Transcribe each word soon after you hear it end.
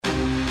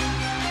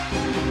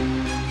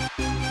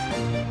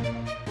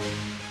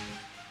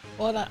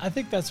Well, and I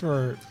think that's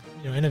where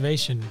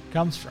innovation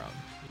comes from.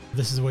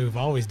 This is the way we've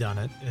always done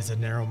it, is a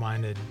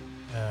narrow-minded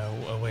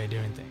way of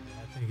doing things.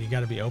 I think you got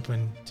to be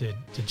open to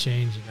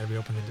change. You got to be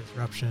open to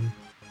disruption.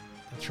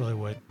 That's really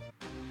what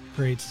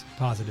creates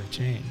positive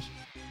change.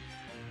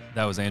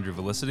 That was Andrew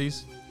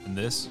Velicities, and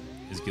this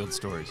is Guild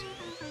Stories.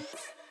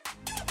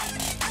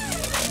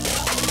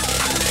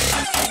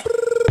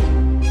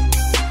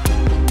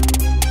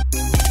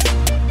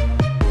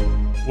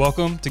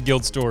 Welcome to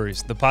Guild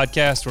Stories, the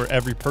podcast where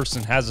every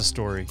person has a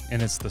story,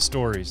 and it's the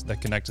stories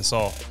that connect us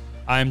all.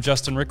 I am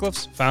Justin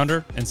Rickliffs,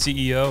 founder and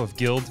CEO of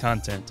Guild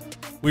Content.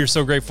 We are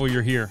so grateful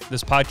you're here.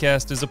 This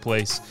podcast is a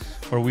place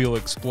where we will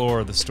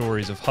explore the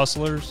stories of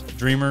hustlers,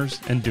 dreamers,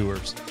 and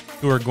doers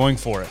who are going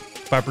for it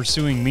by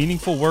pursuing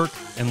meaningful work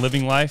and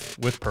living life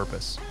with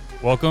purpose.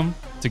 Welcome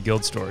to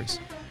Guild Stories.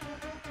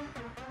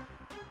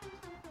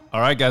 All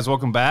right, guys,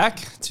 welcome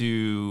back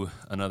to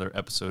another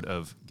episode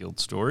of Guild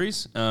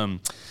Stories.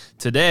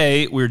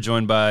 Today, we're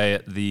joined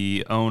by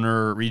the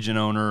owner, region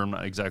owner. I'm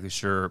not exactly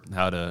sure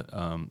how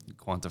to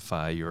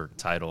quantify your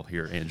title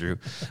here, Andrew.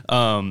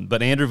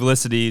 But Andrew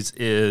Velicities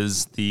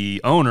is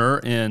the owner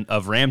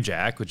of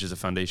Ramjack, which is a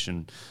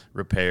foundation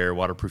repair,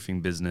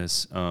 waterproofing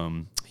business.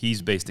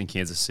 He's based in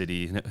Kansas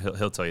City.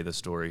 He'll tell you the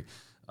story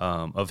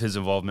of his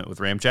involvement with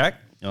Ramjack,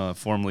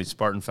 formerly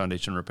Spartan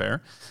Foundation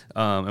Repair.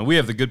 And we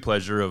have the good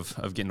pleasure of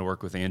getting to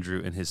work with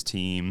Andrew and his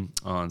team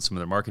on some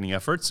of their marketing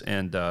efforts.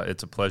 And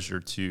it's a pleasure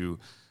to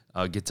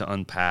get to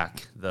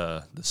unpack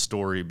the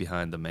story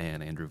behind the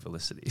man, Andrew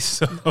Velicities.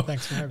 So,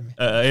 thanks for having me.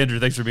 Andrew,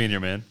 thanks for being here,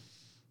 man.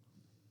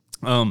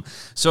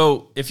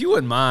 So if you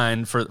wouldn't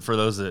mind, for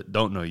those that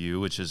don't know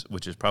you, which is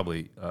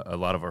probably a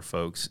lot of our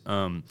folks,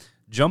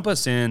 jump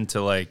us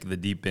into like the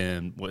deep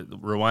end,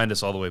 rewind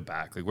us all the way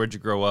back. Like, where'd you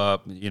grow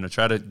up?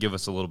 Try to give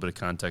us a little bit of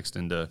context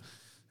into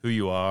who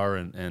you are,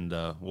 and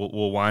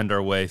we'll wind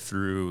our way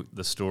through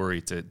the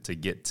story to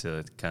get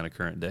to kind of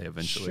current day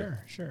eventually.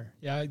 Sure.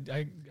 Yeah,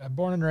 I'm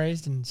born and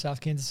raised in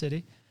South Kansas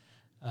City.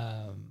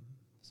 So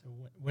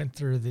went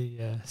through the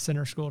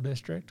Center School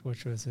District,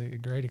 which was a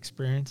great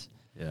experience.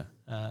 Yeah.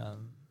 A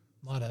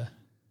lot of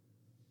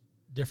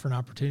different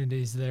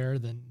opportunities there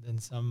than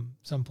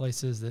some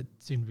places that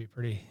seem to be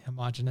pretty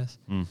homogenous.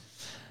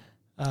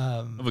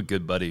 I have a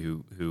good buddy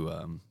who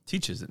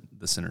teaches in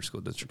the Center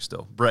School District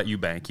still. Brett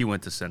Eubank. He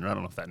went to Center. I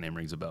don't know if that name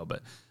rings a bell,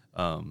 but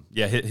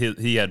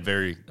he had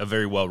a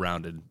very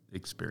well-rounded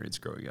experience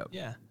growing up.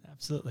 Yeah,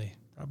 absolutely.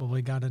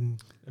 Probably got in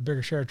a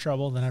bigger share of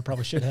trouble than I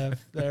probably should have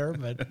there,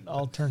 but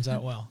all turns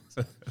out well.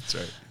 That's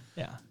right.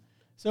 Yeah.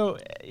 So,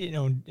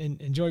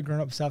 enjoyed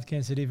growing up in South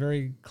Kansas City,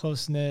 very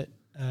close-knit,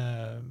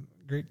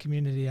 great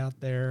community out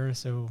there.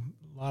 So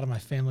a lot of my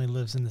family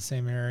lives in the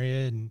same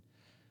area, and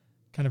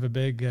kind of a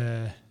big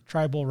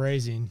tribal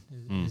raising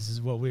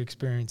is what we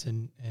experience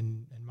in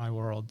my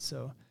world.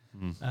 So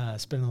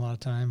spending a lot of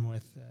time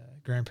with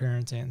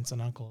grandparents, aunts,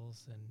 and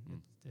uncles,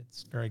 and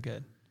it's very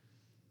good.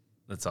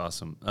 That's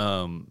awesome.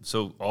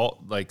 So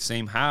all like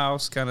same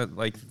house, kind of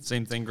like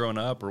same thing growing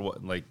up, or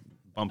what? Like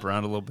bump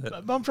around a little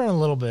bit. Bumped around a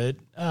little bit.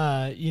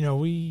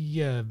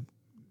 We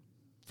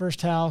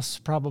first house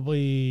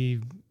probably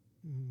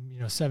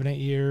 7-8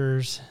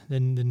 years.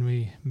 Then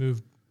we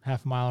moved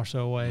half a mile or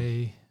so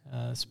away.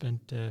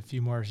 Spent a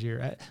few more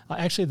years.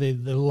 Actually,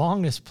 the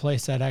longest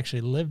place I'd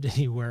actually lived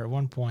anywhere at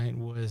one point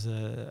was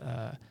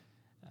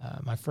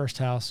my first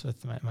house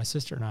with my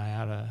sister and I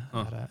out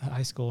of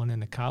high school and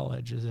into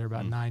college. I was there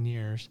about 9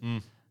 years.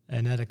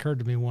 And that occurred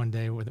to me one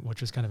day,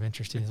 which was kind of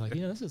interesting. It's like,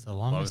 this is the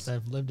longest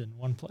I've lived in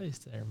one place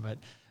there. But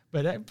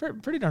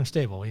pretty darn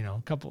stable,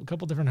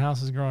 couple different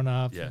houses growing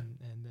up. Yeah. And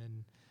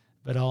then,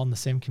 but all in the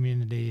same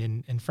community.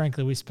 And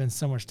frankly, we spend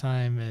so much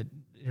time at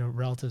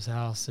relatives'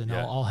 house and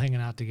all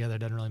hanging out together. It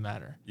doesn't really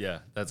matter. Yeah,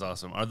 that's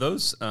awesome. Are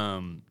those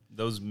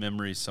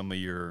memories some of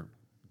your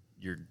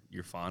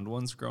fond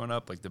ones growing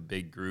up, like the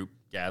big group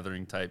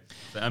gathering type?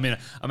 I mean,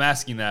 I'm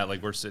asking that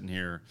like we're sitting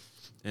here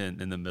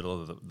in the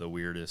middle of the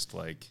weirdest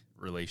like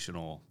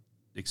relational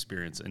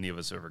experience any of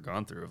us have ever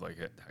gone through. Of like,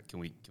 can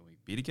we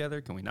be together?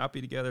 Can we not be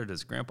together?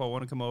 Does Grandpa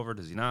want to come over?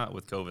 Does he not?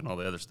 With COVID and all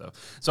the other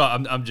stuff. So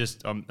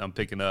I'm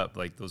picking up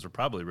like those are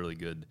probably really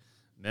good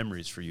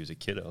memories for you as a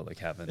kiddo, like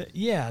having big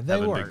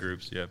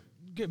groups. Yeah,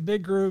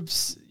 big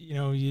groups.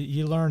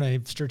 You learn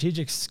a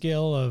strategic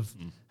skill of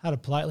how to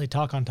politely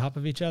talk on top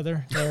of each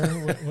other there,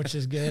 which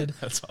is good.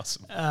 That's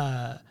awesome.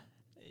 A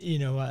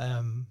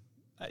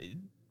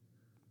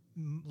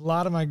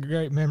lot of my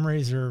great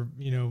memories are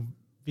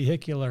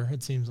vehicular.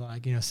 It seems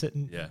like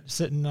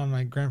sitting on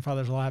my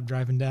grandfather's lap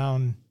driving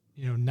down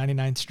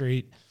 99th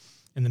Street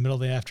in the middle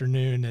of the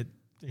afternoon at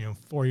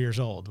 4 years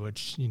old,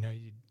 which you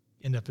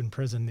end up in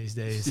prison these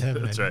days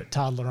having a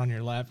toddler on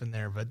your lap in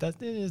there, but that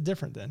is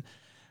different then.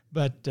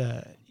 But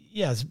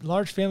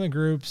large family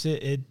groups,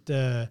 it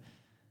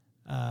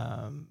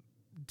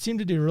seemed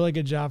to do a really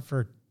good job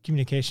for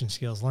communication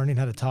skills, learning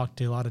how to talk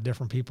to a lot of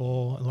different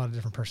people, a lot of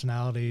different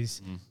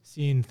personalities,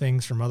 seeing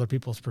things from other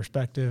people's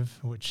perspective,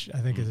 which I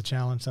think is a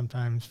challenge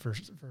sometimes for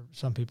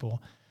some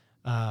people.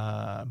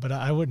 But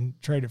I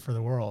wouldn't trade it for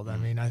the world. I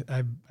mean,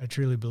 I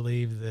truly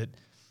believe that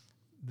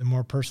the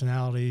more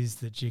personalities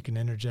that you can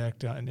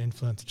interject and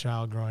influence a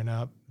child growing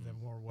up, the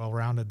more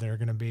well-rounded they're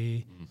going to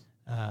be.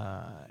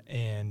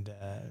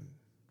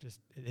 Just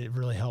it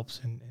really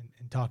helps in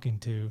talking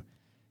to,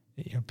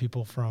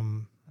 people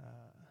from,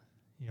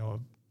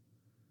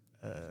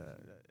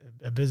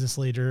 a business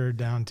leader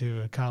down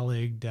to a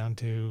colleague, down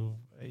to,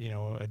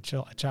 a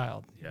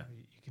child. Yeah.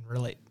 You can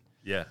relate.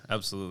 Yeah,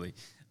 absolutely.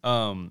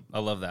 I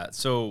love that.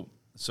 So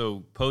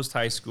post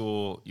high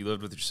school, you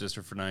lived with your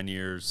sister for 9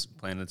 years,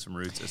 planted some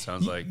roots. It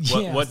sounds like.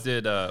 Yes. What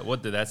did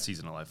that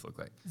season of life look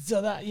like?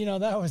 So that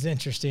that was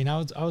interesting. I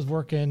was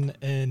working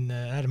I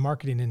had a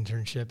marketing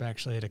internship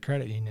actually at a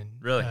credit union.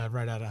 Really?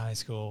 Right out of high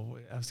school.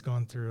 I was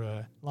going through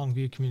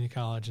Longview Community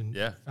College and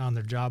found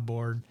their job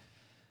board.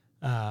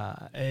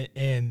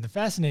 And the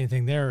fascinating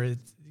thing there is,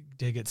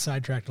 to get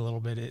sidetracked a little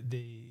bit,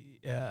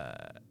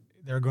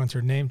 they were going through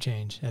a name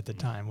change at the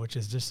time, which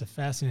is just a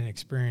fascinating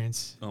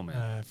experience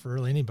for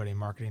really anybody in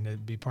marketing to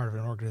be part of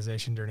an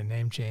organization during a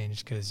name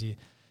change, because you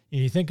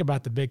think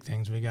about the big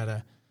things. We got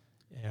to,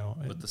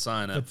 put the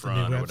sign up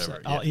front or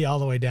whatever. All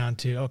the way down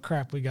to, oh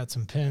crap, we got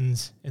some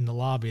pins in the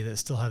lobby that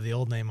still have the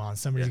old name on.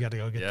 Somebody's got to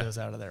go get those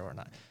out of there or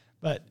not.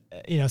 But,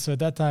 so at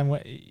that time,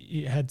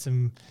 you had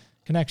some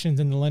connections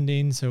in the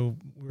lending, so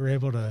we were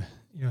able to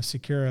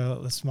secure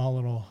a small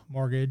little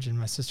mortgage, and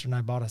my sister and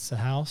I bought us a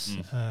house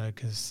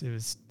because it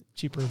was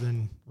cheaper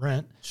than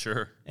rent.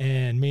 Sure.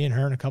 And me and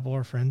her and a couple of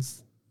our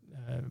friends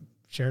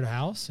shared a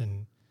house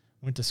and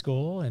went to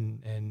school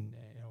and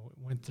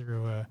went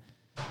through a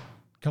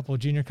couple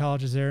of junior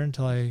colleges there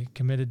until I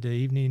committed to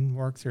evening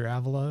work through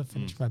Avila,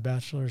 finished my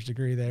bachelor's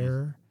degree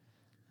there,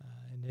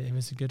 and it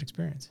was a good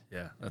experience.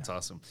 Yeah, that's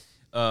awesome.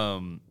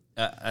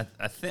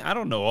 I think I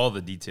don't know all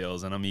the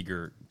details, and I'm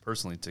eager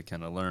personally to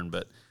kind of learn,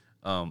 but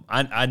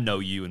I know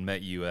you and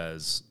met you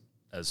as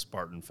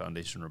Spartan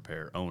Foundation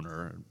Repair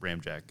owner,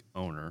 Ramjack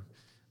owner,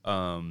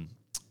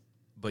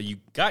 but you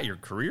got your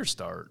career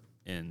start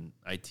in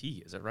IT,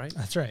 is that right?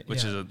 That's right.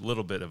 Which is a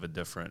little bit of a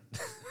different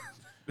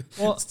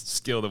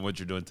skill than what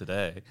you're doing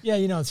today. Yeah,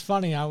 it's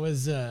funny. I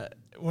was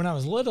when I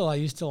was little, I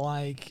used to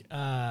like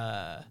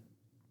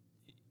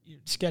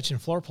sketching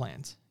floor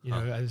plans.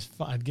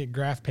 I'd get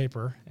graph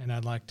paper and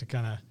I'd like to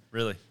kind of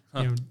really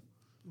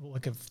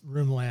look at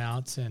room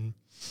layouts, and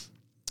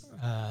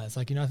it's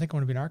like, I think I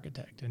want to be an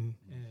architect. And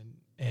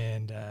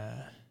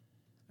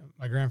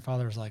my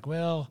grandfather was like,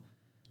 well,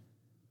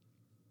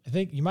 I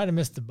think you might have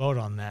missed the boat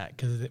on that,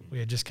 because we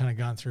had just kind of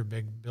gone through a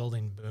big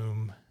building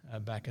boom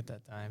back at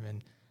that time.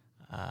 And,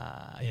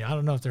 I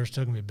don't know if they're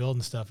still going to be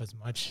building stuff as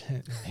much.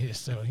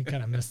 So he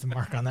kind of missed the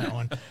mark on that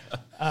one.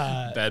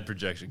 Bad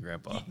projection,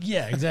 Grandpa.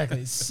 Yeah,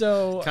 exactly.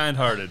 So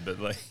kind-hearted, but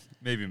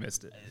maybe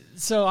missed it.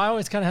 So I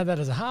always kind of had that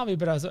as a hobby,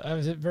 but I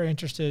was very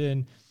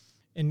interested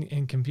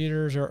in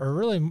computers, or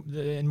really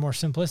in more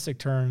simplistic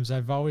terms.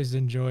 I've always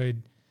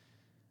enjoyed,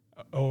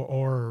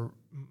 or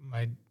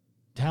my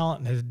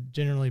talent has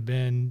generally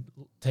been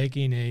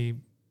taking a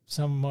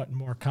somewhat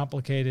more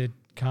complicated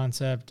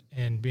concept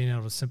and being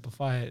able to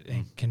simplify it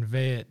and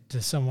convey it to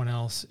someone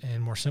else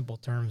in more simple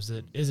terms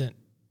that isn't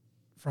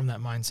from that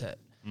mindset.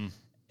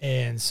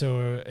 And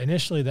so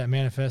initially that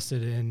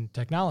manifested in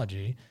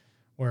technology,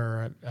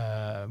 where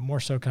more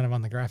so kind of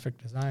on the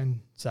graphic design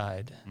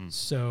side.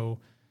 So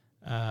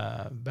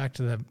back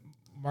to the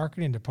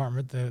marketing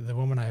department, the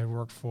woman I had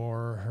worked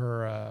for,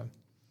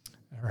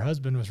 her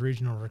husband was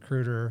regional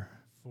recruiter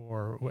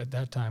for what at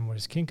that time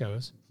was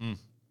Kinko's.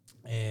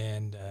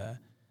 And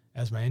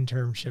as my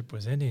internship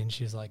was ending,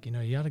 she's like,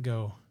 you ought to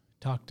go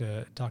talk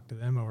to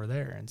them over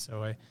there. And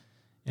so I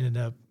ended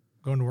up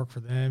going to work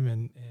for them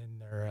in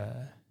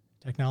their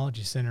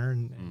technology center,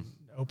 and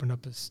opened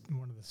up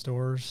one of the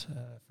stores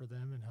for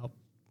them and helped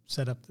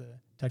set up the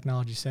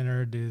technology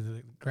center, do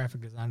the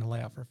graphic design and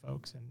layout for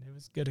folks. And it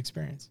was a good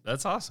experience.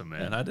 That's awesome,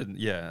 man.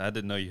 Yeah. I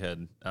didn't know you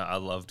had, I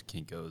loved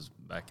Kinko's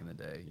back in the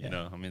day,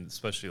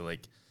 especially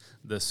like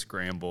the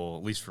scramble,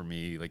 at least for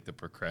me, like the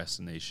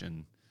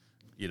procrastination,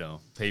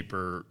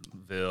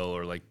 Paperville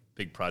or like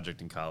big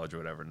project in college or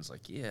whatever. And it's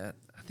like, I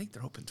think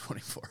they're open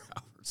 24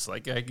 hours.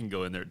 Like I can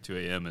go in there at 2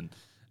 a.m. and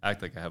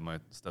act like I have my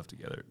stuff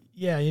together.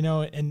 Yeah.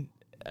 And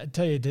I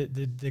tell you,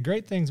 the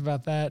great things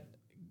about that,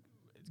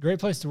 great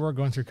place to work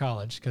going through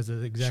college, because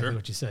of exactly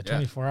what you said,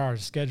 24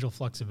 hours schedule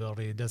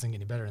flexibility. It doesn't get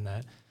any better than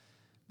that.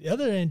 The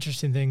other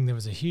interesting thing that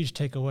was a huge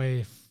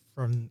takeaway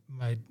from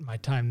my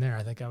time there,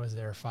 I think I was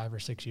there 5 or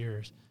 6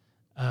 years,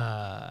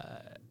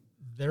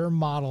 their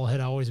model had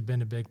always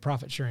been a big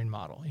profit sharing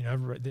model.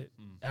 The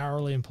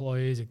hourly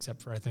employees,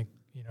 except for I think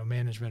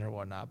management or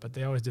whatnot, but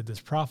they always did this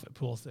profit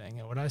pool thing.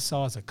 And what I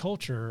saw as a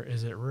culture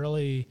is it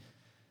really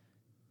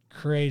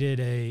created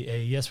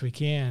a yes we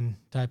can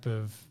type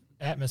of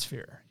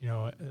atmosphere.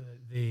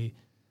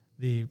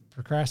 The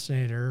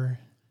procrastinator.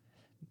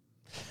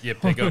 Yeah,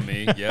 pick on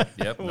me. Yep.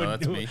 No,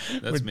 that's me.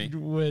 That's me.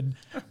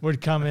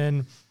 Would come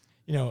in.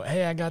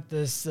 Hey, I got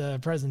this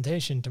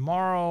presentation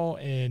tomorrow,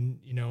 and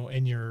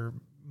in your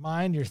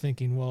mind you're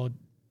thinking, well,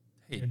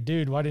 hey,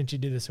 dude, why didn't you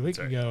do this a week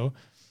ago?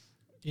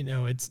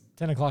 It's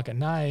 10 o'clock at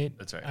night.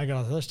 That's right. I got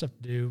all this other stuff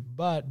to do,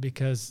 but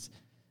because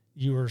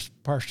you were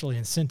partially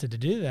incented to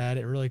do that,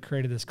 it really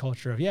created this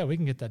culture of, yeah, we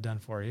can get that done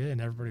for you, and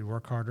everybody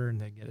work harder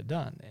and they get it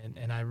done.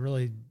 And I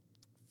really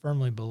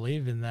firmly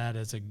believe in that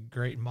as a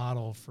great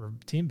model for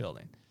team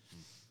building.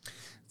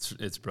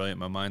 It's brilliant.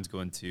 My mind's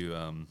going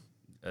to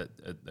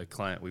a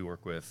client we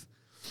work with,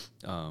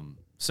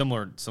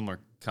 similar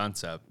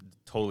concept,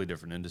 totally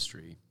different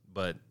industry,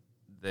 but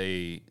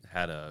they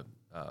had a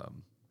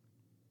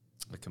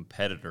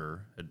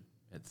competitor had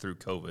through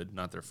COVID,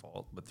 not their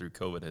fault, but through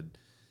COVID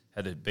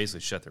had to basically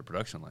shut their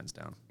production lines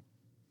down.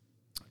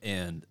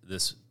 And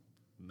this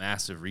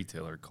massive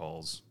retailer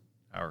calls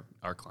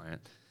our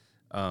client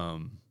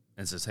and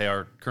says, "Hey,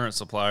 our current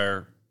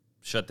supplier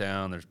shut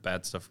down. There's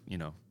bad stuff,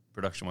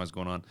 production-wise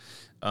going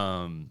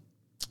on.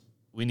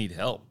 We need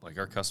help. Like,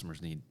 our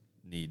customers need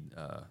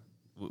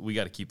we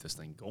got to keep this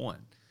thing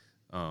going."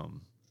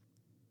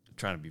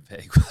 Trying to be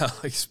vague,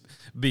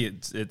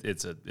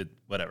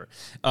 whatever.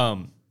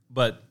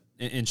 But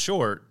in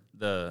short,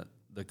 the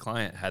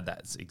client had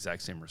that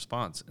exact same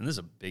response, and this is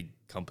a big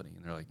company,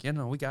 and they're like, "Yeah,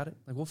 no, we got it.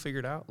 Like, we'll figure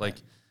it out."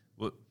 Like,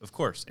 well, of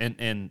course.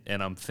 And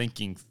I'm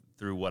thinking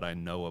through what I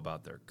know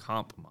about their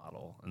comp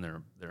model and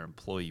their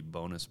employee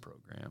bonus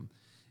program,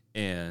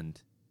 and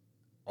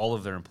all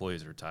of their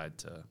employees are tied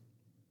to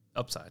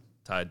upside,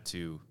 tied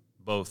to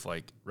both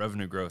like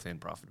revenue growth and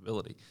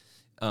profitability.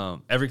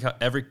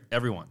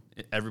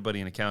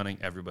 Everybody in accounting,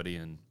 everybody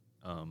in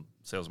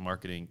sales and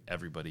marketing,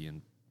 everybody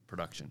in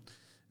production,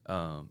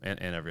 and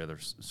every other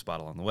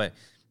spot along the way.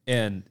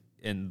 And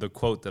the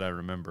quote that I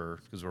remember,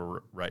 because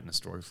we're writing a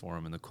story for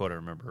him, and the quote I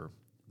remember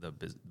the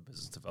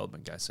business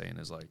development guy saying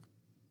is like,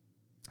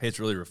 "Hey, it's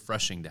really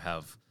refreshing to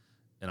have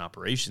an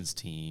operations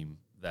team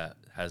that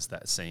has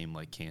that same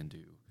like can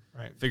do,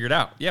 right? Figured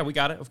out. Yeah, we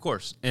got it, of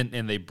course."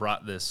 And they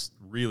brought this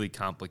really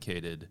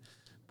complicated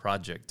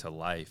project to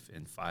life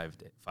in 5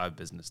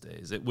 business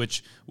days,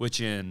 which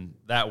in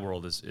that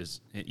world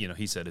is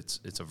he said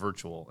it's a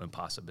virtual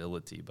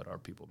impossibility, but our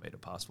people made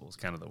it possible, is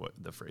kind of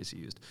the phrase he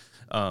used.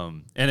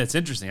 And it's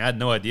interesting. I had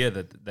no idea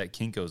that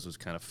Kinko's was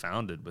kind of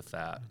founded with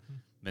that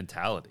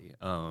mentality.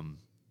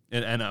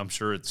 And I'm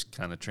sure it's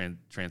kind of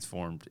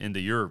transformed into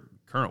your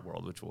current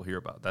world, which we'll hear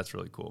about. That's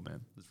really cool,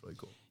 man. That's really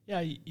cool. Yeah,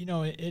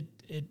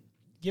 it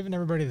giving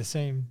everybody the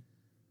same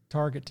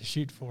target to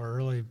shoot for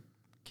really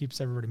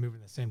keeps everybody moving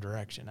in the same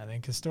direction. I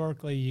think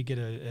historically you get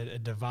a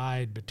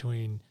divide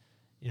between,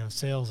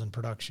 sales and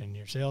production.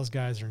 Your sales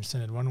guys are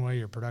incented one way,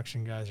 your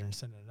production guys are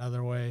incented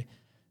another way.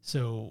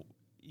 So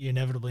you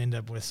inevitably end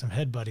up with some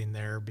headbutting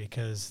there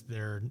because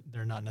they're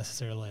not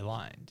necessarily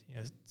aligned.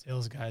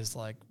 Sales guys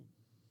like,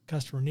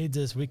 customer needs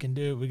this, we can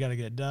do it, we got to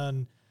get it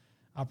done.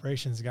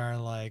 Operations guy are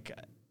like,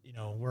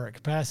 we're at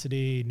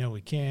capacity, no,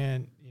 we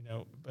can't,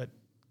 but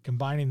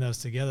combining those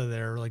together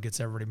there really gets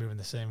everybody moving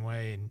the same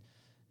way,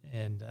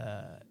 and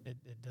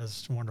it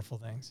does wonderful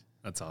things.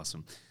 That's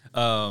awesome.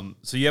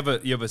 So you have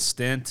a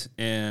stint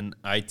in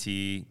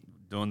IT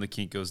doing the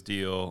Kinko's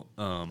deal.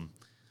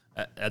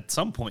 At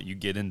some point, you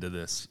get into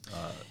this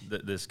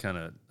this kind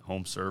of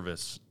home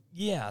service.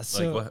 Yeah.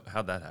 So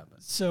how'd that happen?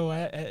 So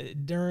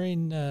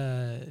during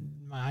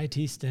my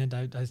IT stint,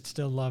 I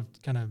still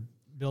loved kind of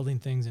building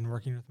things and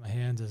working with my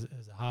hands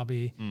as a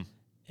hobby.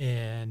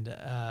 And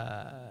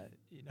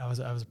I was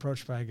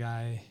approached by a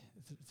guy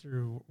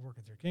through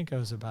working through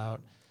Kinko's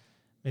about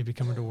maybe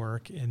coming to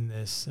work in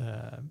this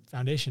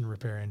foundation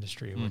repair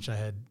industry, which I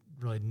had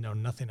really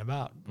known nothing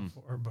about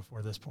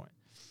before this point.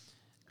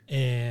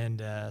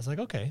 And I was like,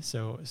 okay,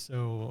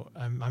 so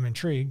I'm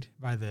intrigued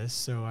by this.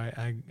 So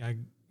I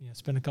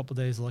spent a couple of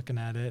days looking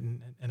at it,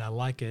 and I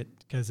like it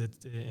because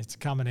it's a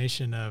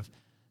combination of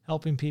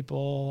helping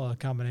people, a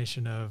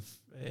combination of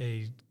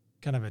a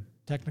kind of a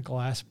technical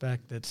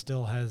aspect that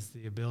still has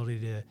the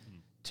ability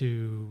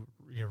to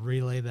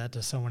relay that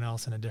to someone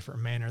else in a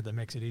different manner that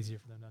makes it easier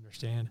for them to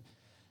understand.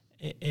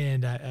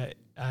 And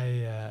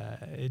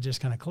it just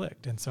kind of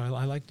clicked, and so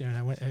I liked it. And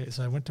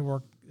I went to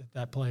work at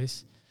that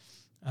place,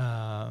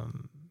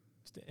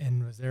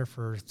 and was there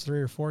for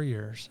 3 or 4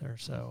 years or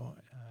so.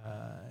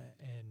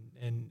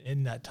 And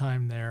in that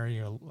time there,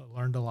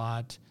 learned a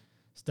lot,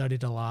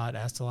 studied a lot,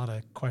 asked a lot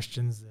of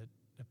questions that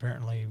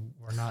apparently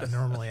were not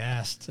normally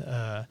asked.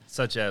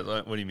 Such as,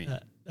 what do you mean?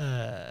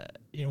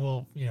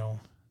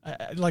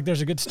 Like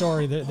there's a good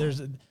story.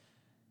 There's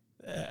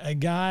a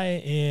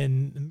guy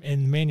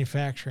in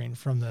manufacturing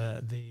from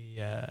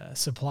the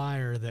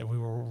supplier that we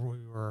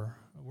were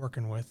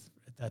working with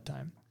at that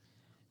time,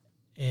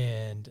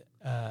 and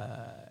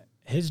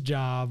his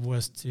job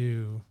was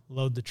to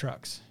load the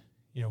trucks.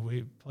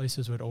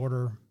 Places would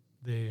order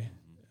the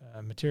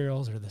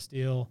materials or the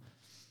steel.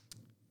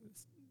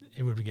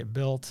 It would get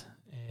built,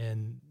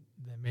 and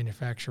the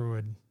manufacturer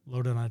would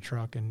load it on a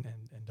truck and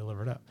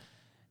deliver it up.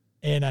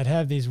 And I'd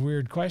have these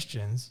weird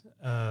questions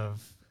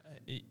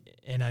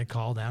and I'd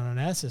call down and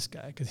ask this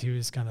guy because he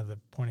was kind of the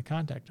point of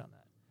contact on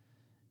that.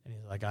 And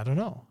he's like, I don't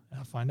know.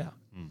 I'll find out.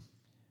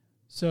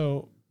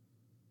 So,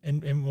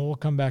 and we'll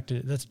come back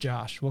to, that's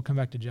Josh. We'll come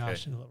back to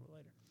Josh in a little bit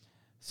later.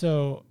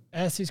 So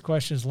ask these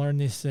questions, learn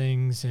these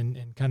things,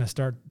 and kind of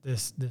start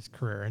this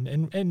career.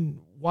 And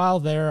while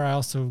there, I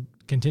also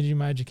continued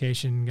my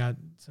education, got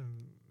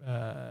some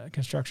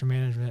construction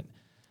management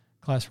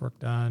classwork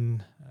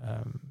done.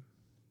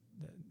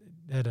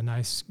 Had a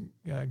nice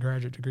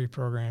graduate degree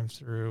program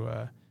through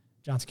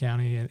Johnson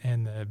County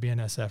and the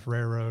BNSF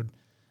Railroad.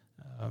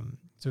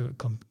 So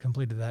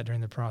completed that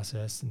during the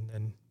process, and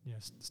then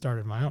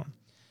started my own.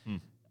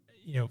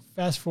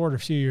 Fast forward a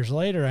few years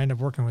later, I end up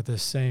working with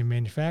this same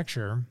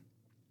manufacturer,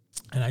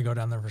 and I go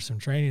down there for some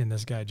training, and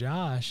this guy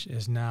Josh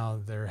is now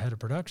their head of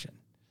production.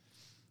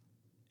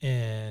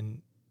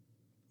 And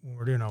when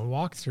we're doing a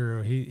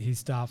walkthrough, he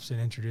stops and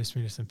introduced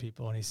me to some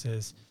people, and he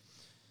says,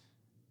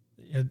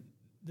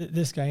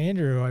 this guy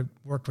Andrew, I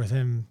worked with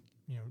him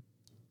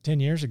 10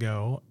 years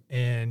ago,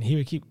 and he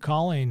would keep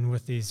calling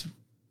with these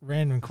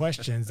random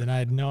questions, and I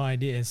had no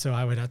idea. And so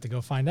I would have to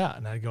go find out,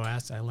 and I'd go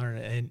ask, I learned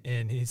it.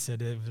 And he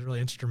said it was really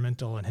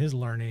instrumental in his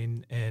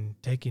learning and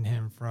taking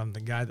him from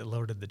the guy that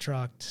loaded the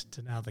truck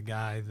to now the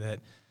guy that,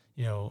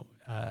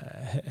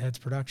 heads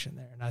production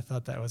there. And I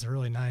thought that was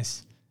really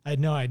nice. I had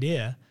no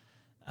idea,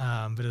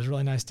 but it was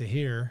really nice to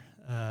hear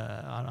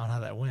on how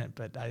that went.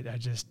 But I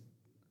just,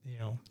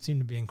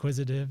 seemed to be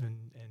inquisitive and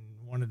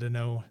wanted to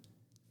know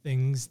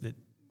things that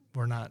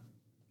were not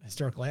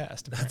historically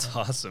asked. Apparently. That's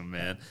awesome,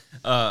 man.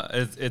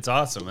 It's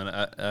awesome,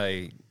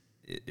 and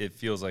it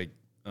feels like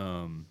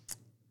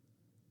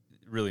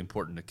really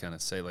important to kind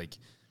of say, like,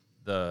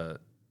 the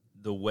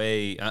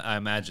way I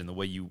imagine the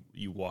way you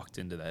walked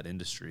into that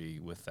industry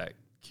with that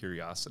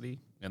curiosity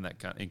and that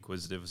kind of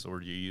inquisitive is the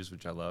word you use,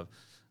 which I love,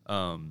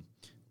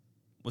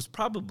 was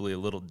probably a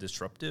little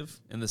disruptive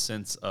in the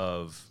sense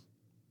of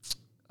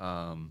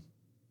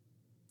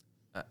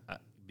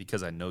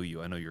because I know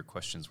your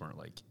questions weren't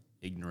like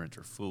ignorant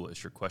or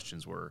foolish. Your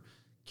questions were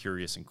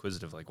curious,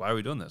 inquisitive, like, why are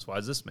we doing this? Why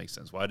does this make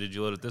sense? Why did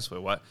you load it this way?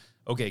 Why?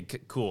 Okay,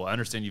 cool. I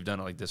understand you've done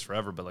it like this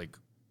forever, but like,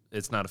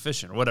 it's not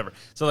efficient or whatever.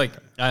 So like,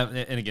 and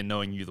again,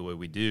 knowing you the way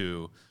we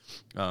do,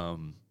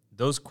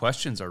 those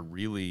questions are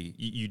really,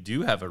 you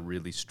do have a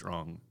really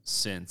strong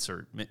sense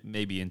or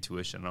maybe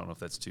intuition. I don't know if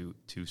that's too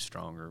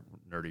strong or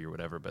nerdy or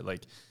whatever, but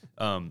like,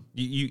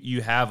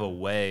 you have a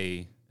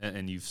way,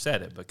 and you've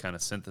said it, but kind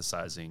of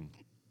synthesizing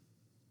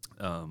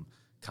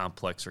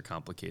complex or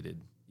complicated.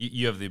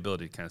 You have the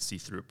ability to kind of see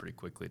through it pretty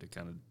quickly to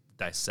kind of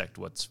dissect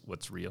what's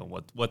real and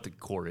what the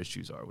core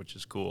issues are, which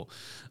is cool.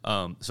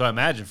 So I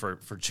imagine for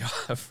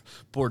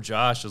poor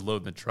Josh is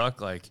loading the truck,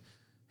 like,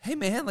 hey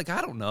man, like,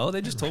 I don't know.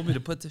 They just told me to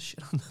put this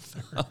shit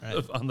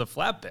on the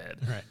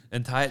flatbed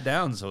and tie it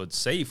down so it's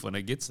safe when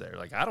it gets there.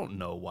 Like, I don't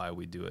know why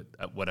we do it,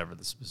 whatever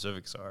the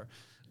specifics are.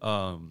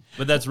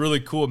 But that's really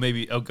cool.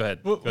 Maybe, go ahead.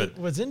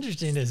 What's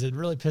interesting is it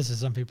really pisses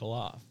some people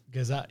off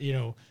because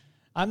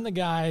I'm the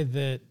guy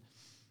that,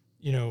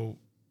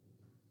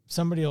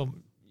 somebody will,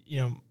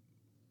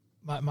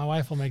 my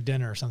wife will make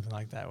dinner or something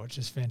like that, which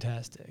is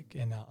fantastic.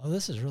 And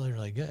this is really,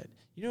 really good.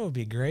 What would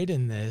be great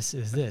in this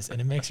is this. And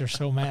it makes her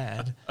so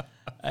mad.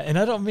 And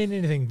I don't mean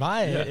anything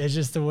by it. It's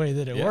just the way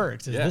that it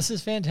works. This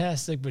is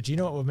fantastic, but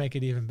what would make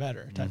it even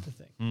better type of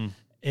thing.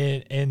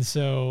 And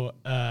so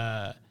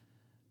I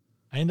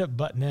end up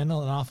butting in an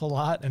awful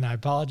lot, and I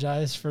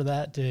apologize for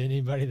that to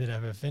anybody that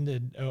I've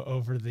offended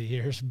over the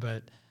years.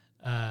 But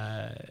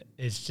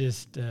it's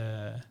just,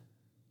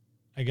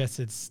 I guess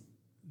it's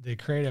the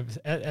creative,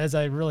 as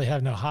I really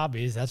have no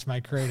hobbies, that's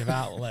my creative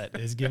outlet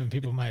is giving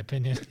people my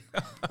opinion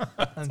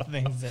on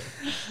things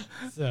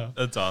so.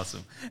 That's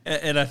awesome.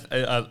 And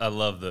I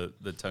love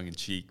the tongue in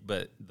cheek,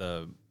 but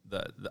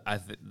I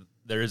think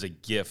there is a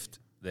gift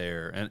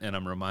there. And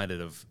I'm reminded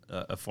of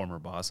a former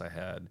boss I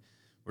had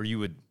where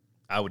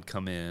I would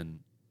come in,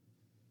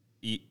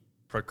 eat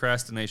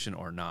procrastination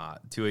or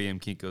not, 2 a.m.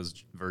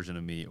 Kinko's version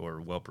of me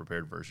or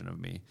well-prepared version of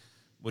me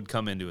would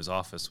come into his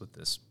office with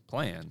this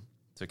plan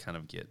to kind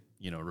of get,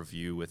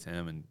 review with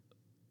him. And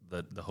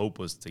the hope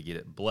was to get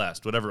it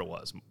blessed, whatever it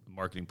was, a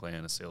marketing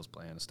plan, a sales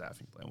plan, a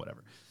staffing plan,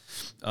 whatever.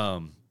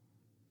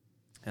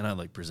 And I'd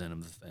like present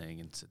him the thing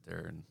and sit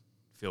there and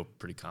feel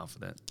pretty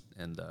confident.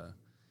 And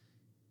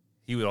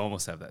he would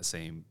almost have that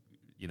same,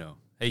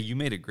 hey, you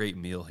made a great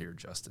meal here,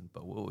 Justin,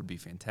 but what would be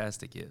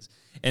fantastic is,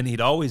 and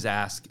he'd always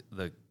ask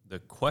the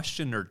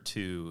question or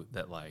two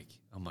that, like,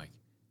 I'm like,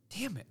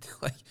 damn it,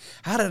 like,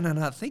 how did I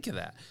not think of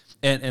that?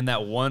 And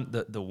that one,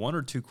 the one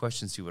or two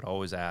questions he would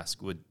always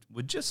ask would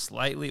just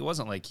slightly, it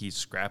wasn't like he's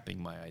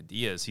scrapping my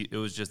ideas. It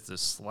was just a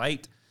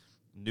slight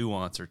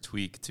nuance or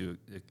tweak to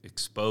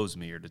expose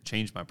me or to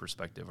change my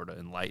perspective or to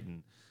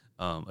enlighten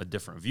a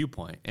different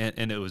viewpoint.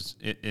 And it was,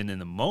 and in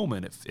the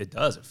moment,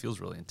 it feels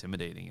really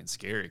intimidating and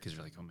scary because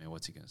you're like, oh man,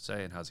 what's he going to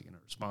say and how's he going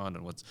to respond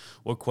and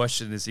what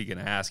question is he going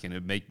to ask? And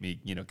it'd make me,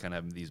 kind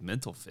of have these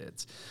mental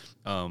fits.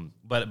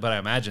 But I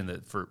imagine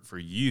that for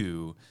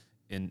you,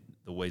 in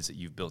the ways that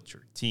you've built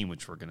your team,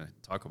 which we're going to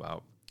talk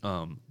about,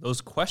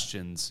 those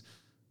questions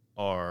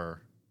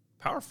are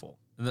powerful.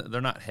 They're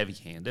not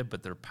heavy-handed,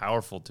 but they're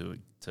powerful to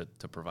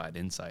provide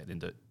insight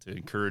and to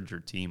encourage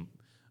your team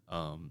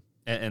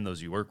and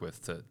those you work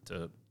with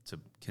to to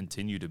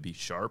continue to be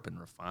sharp and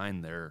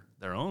refine their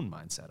own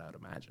mindset, I'd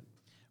imagine.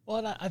 Well,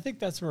 and I think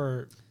that's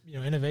where,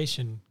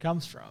 innovation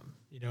comes from.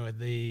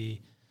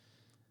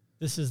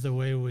 This is the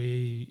way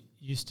we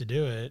used to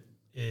do it,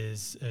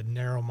 is a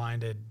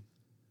narrow-minded,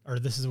 or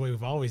this is the way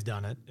we've always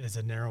done it, is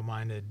a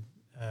narrow-minded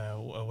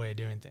a way of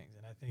doing things.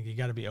 And I think you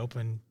got to be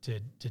open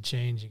to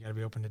change. You got to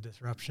be open to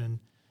disruption.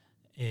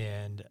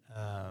 And,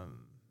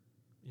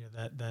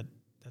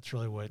 that's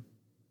really what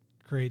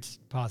creates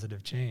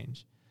positive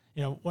change.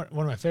 One of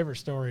my favorite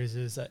stories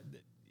is that,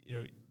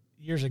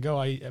 years ago,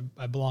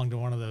 I belonged to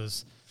one of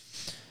those,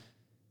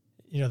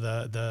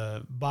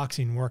 the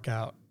boxing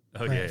workout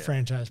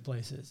franchise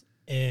places.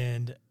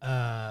 And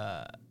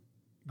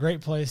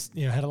great place,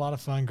 had a lot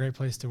of fun, great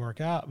place to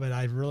work out, but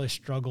I really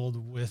struggled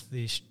with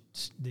the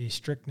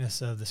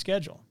strictness of the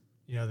schedule.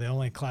 The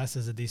only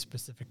classes at these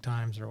specific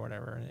times or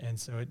whatever. And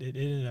so it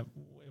ended up,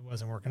 it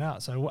wasn't working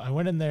out. So I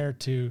went in there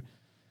to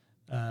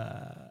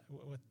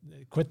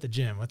quit the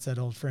gym. What's that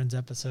old Friends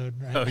episode?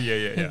 Right? Oh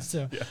yeah.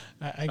 So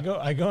I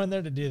go in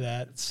there to do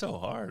that. It's so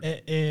hard.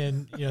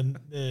 And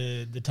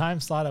the time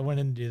slot I went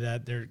in to do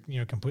that, they're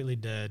completely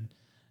dead.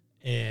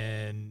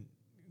 And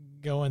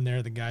go in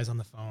there, the guy's on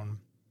the phone,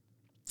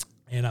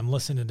 and I'm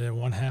listening to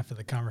one half of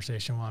the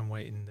conversation while I'm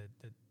waiting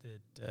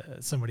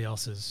that somebody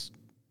else is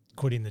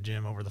quitting the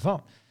gym over the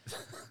phone.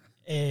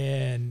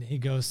 And he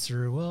goes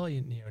through, well,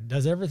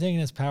 does everything in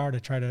his power to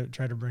try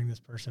to bring this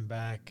person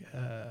back,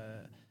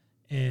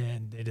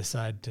 and they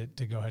decide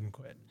to go ahead and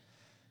quit.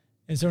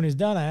 And so when he's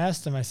done, I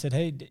asked him, I said,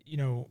 hey,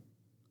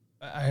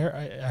 I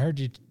heard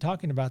you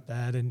talking about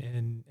that,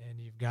 and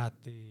you've got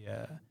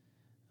the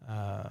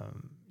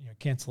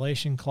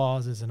cancellation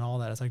clauses and all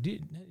that. It's like, do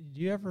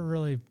you ever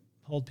really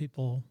hold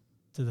people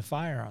to the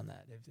fire on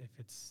that? If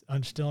it's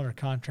still under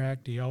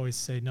contract, do you always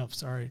say, nope,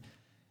 sorry?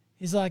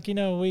 He's like,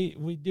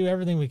 we do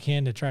everything we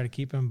can to try to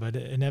keep them, but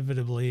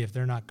inevitably, if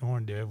they're not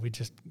going to do it, we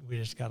just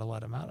got to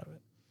let them out of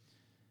it.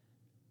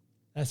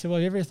 I said, well,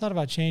 have you ever thought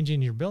about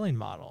changing your billing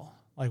model?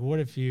 Like, what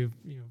if you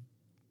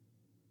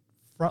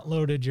front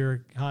loaded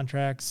your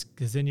contracts,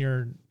 because then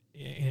you're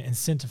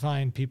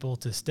incentivizing people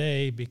to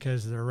stay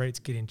because their rate's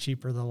getting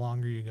cheaper the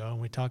longer you go. And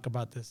we talk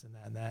about this and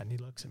that and that. And he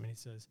looks at me and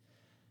he says,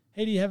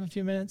 hey, do you have a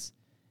few minutes?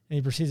 And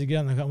he proceeds to get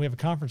on the, we have a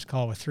conference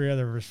call with 3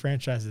 other of his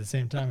franchises at the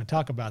same time and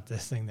talk about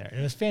this thing there.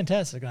 And it was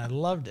fantastic. And I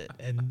loved it.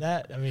 And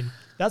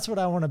that's what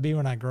I want to be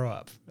when I grow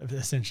up,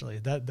 essentially.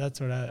 That's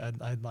what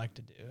I'd like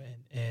to do.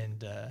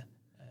 And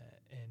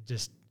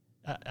just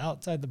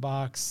outside the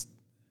box,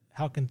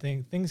 how can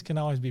things can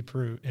always be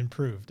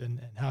improved, and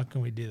how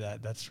can we do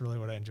that? That's really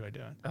what I enjoy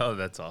doing. Oh,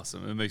 that's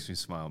awesome. It makes me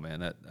smile,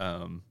 man.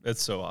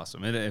 That's so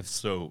awesome. And it's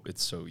so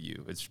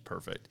you. It's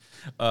perfect.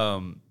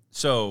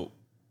 So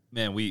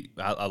man,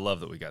 I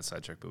love that we got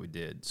sidetracked, but we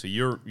did. So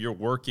you're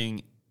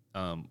working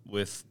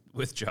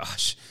with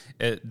Josh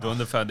at doing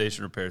the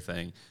foundation repair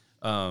thing.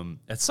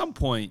 At some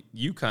point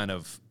you kind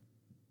of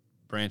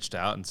branched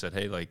out and said,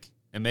 hey,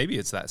 and maybe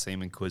it's that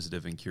same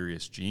inquisitive and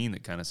curious gene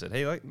that kind of said,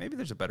 hey, maybe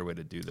there's a better way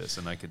to do this,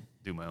 and I could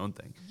do my own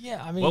thing.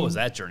 Yeah, what was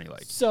that journey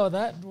like? So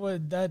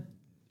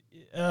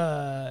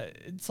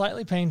it's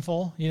slightly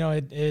painful.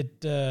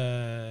 It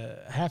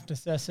half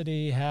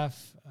necessity,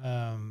 half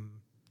a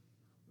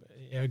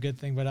good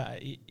thing. But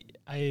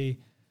I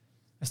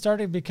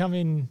started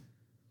becoming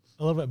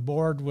a little bit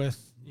bored with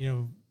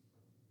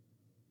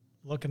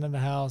looking at the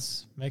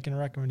house, making a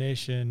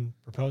recommendation,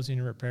 proposing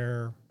a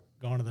repair,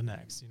 going to the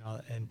next.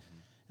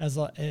 And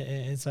so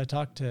I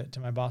talked to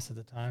my boss at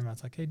the time. I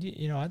was like, hey,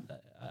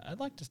 I'd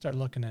like to start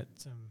looking at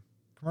some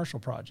commercial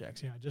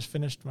projects. I just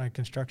finished my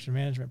construction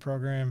management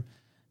program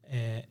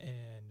and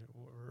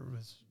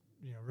was,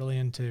 really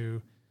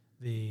into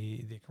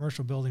the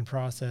commercial building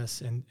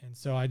process. And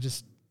so I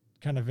just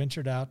kind of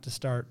ventured out to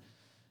start,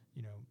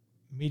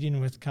 meeting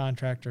with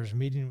contractors,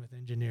 meeting with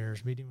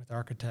engineers, meeting with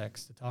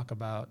architects to talk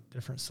about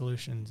different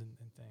solutions and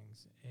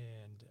things.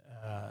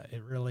 And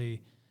it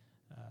really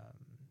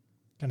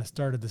kind of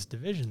started this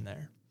division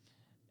there,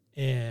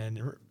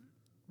 and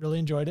really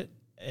enjoyed it,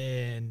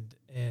 and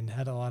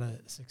had a lot of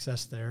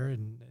success there,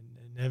 and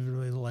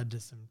inevitably led to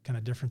some kind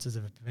of differences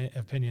of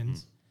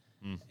opinions.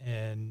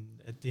 And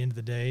at the end of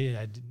the day,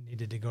 I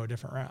needed to go a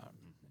different route.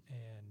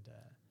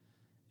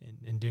 And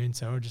in doing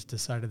so, just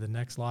decided the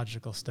next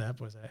logical step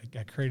was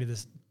I created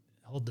this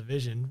whole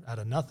division out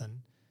of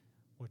nothing,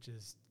 which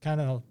is kind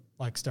of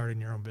like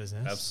starting your own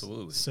business.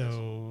 Absolutely.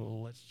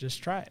 So let's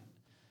just try it.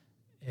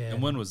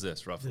 And when was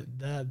this, roughly?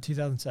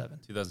 2007.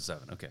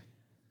 2007, okay.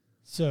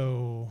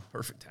 So...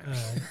 Perfect timing.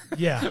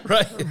 Yeah.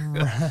 Right.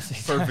 Exactly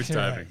perfect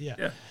timing. Right.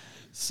 Yeah.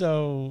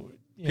 So...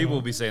 People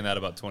will be saying that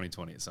about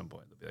 2020 at some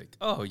point. They'll be like,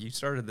 oh, you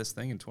started this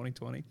thing in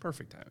 2020?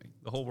 Perfect timing.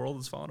 The whole world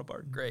is falling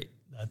apart. Great.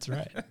 That's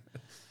right.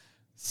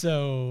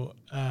 So,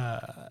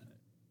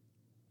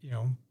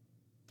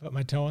 put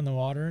my toe in the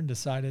water and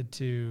decided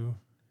to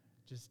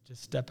just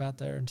step out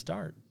there and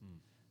start.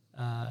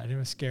 And it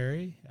was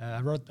scary.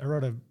 I wrote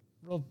a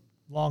real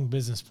long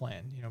business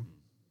plan,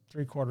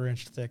 3/4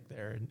 inch thick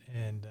there.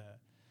 And did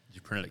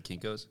you print it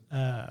at Kinko's?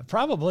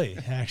 Probably,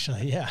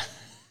 actually, yeah,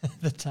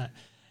 at the time.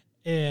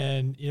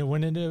 And,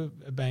 went into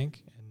a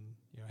bank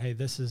and, hey,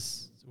 this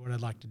is what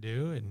I'd like to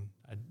do. And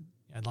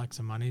I'd like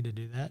some money to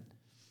do that.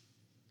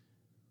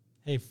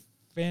 Hey,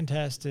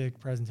 fantastic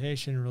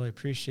presentation. Really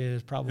appreciate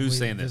it. Probably who's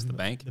saying this? The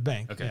bank? The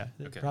bank. Okay.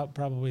 Yeah. Okay.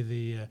 Probably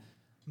the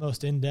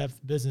most in-depth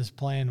business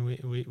plan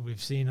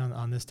we've seen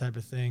on this type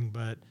of thing.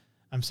 But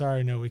I'm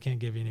sorry, no, we can't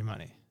give you any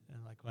money.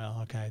 And like, well,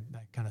 okay, I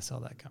kind of saw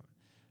that coming.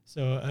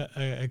 So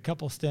a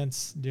couple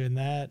stints doing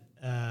that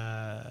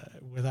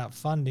without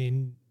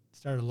funding.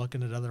 Started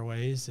looking at other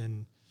ways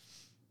and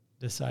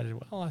decided,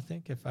 well, I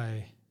think if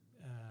I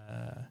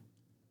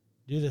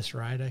do this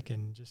right, I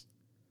can just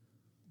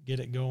get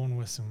it going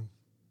with some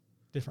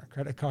different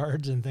credit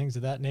cards and things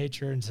of that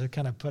nature, and so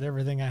kind of put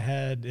everything I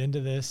had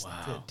into this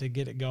to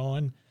get it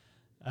going.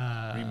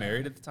 Were you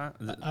married at the time?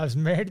 I was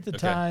married at the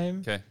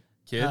time. Okay.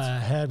 Kids?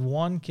 Had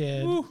one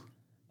kid, Woo.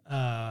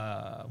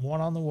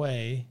 one on the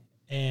way,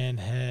 and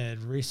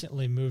had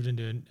recently moved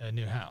into a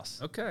new house.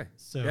 Okay.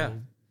 So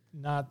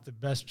not the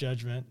best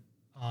judgment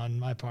on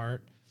my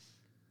part.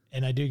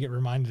 And I do get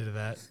reminded of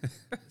that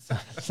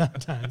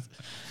sometimes.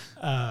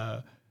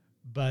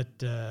 But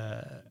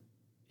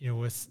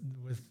with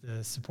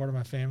the support of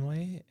my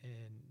family,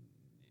 and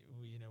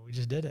we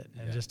just did it,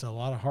 and just a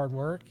lot of hard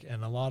work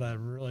and a lot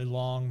of really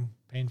long,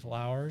 painful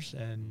hours.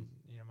 And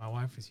my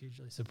wife was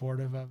hugely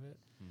supportive of it,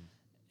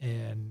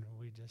 and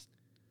we just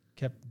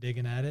kept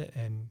digging at it,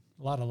 and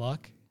a lot of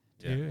luck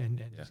too,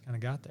 and just kind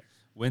of got there.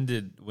 When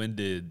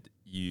did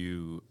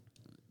you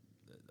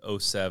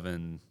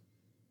 2007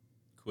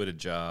 quit a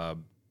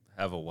job,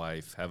 have a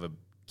wife, have a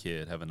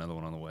kid, have another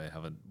one on the way,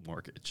 have a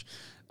mortgage?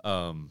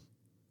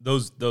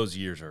 Those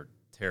years are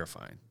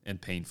terrifying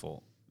and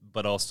painful,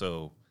 but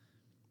also,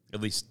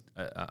 at least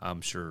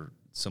I'm sure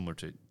similar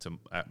to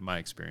my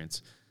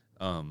experience,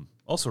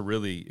 also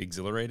really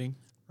exhilarating,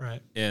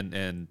 right?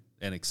 And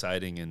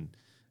exciting, and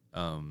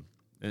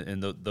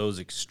those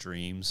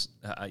extremes.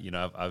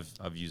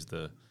 I've used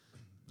the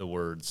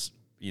words,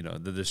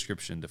 the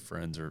description to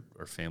friends or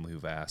family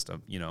who've asked.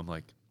 I'm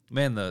like,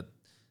 man, the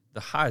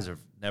highs have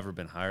never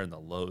been higher, and the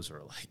lows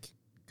are like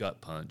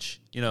gut punch.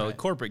 Right. A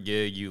corporate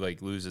gig, you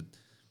like lose it.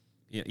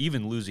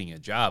 Even losing a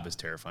job is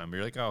terrifying, but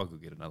you're like, oh, I'll go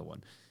get another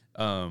one.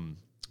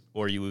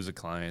 Or you lose a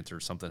client,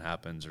 or something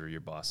happens, or your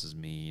boss is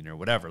mean, or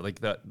whatever. Like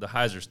the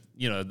highs are,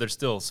 there's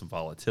still some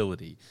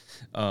volatility.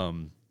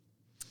 The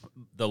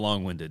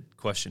long-winded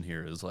question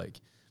here is like,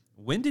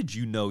 when did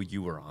you know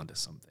you were onto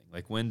something?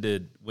 Like when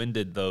did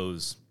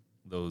those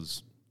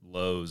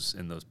lows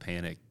and those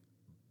panic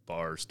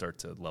bars start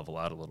to level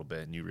out a little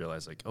bit, and you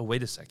realize like, oh,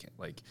 wait a second,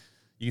 like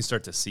you can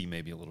start to see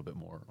maybe a little bit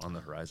more on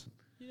the horizon?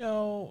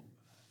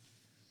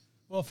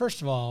 Well,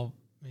 first of all,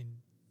 I mean,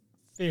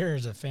 fear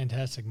is a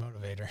fantastic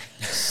motivator.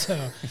 So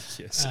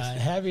yes.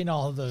 Having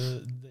all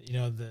the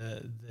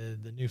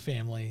new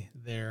family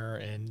there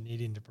and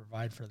needing to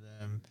provide for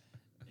them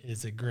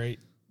is a great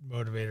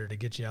motivator to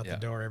get you out the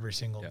door every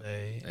single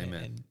day.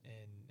 Amen.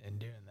 And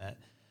doing that.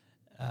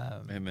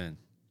 Amen.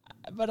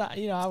 But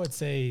I would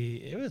say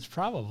it was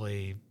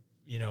probably,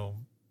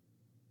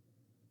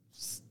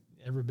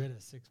 every bit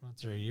of 6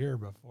 months or a year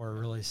before I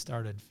really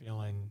started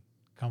feeling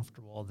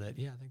comfortable that,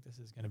 I think this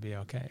is going to be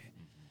okay.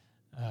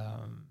 I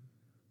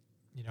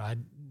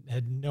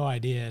had no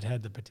idea it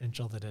had the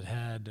potential that it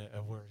had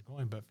of where it was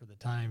going, but for the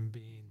time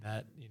being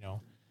that, it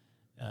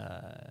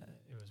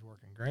was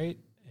working great.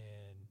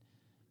 And,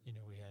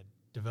 we had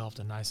developed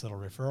a nice little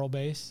referral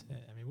base.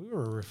 I mean, we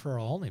were a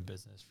referral only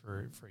business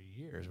for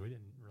years. We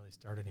didn't really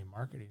start any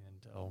marketing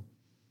until,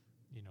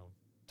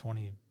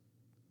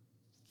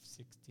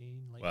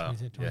 2016, late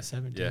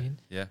 2017.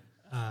 Yeah.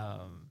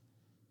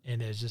 And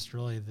it's just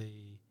really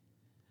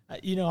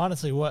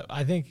honestly, what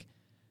I think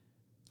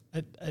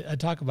I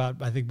talk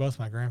about, I think both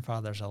my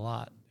grandfathers a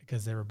lot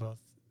because they were both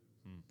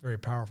very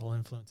powerful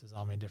influences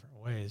on me in different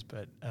ways.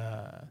 But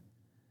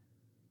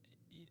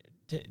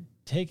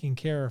taking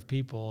care of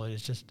people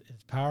is it's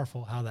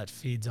powerful how that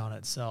feeds on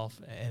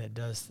itself, and it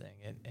does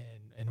things.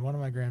 And one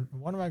of my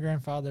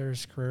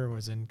grandfather's career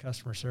was in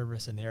customer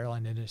service in the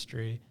airline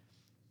industry.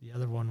 The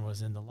other one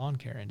was in the lawn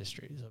care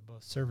industry, so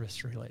both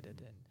service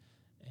related.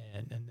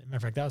 And matter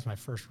of fact, that was my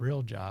first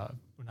real job.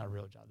 Well, not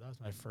real job. That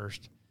was my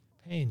first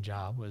paying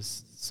job.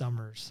 Was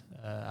summers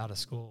out of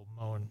school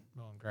mowing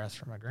grass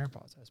for my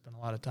grandpa. So I spent a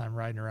lot of time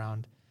riding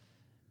around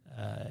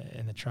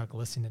in the truck,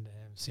 listening to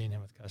him, seeing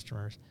him with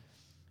customers.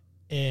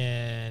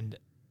 And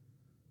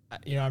I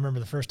remember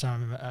the first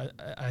time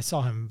I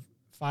saw him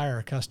fire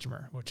a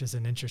customer, which is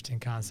an interesting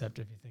concept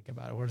if you think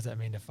about it. What does that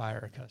mean to fire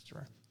a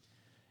customer?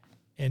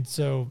 And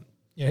so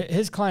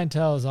his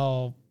clientele is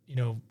all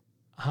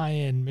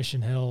high-end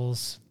Mission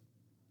Hills,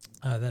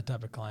 that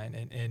type of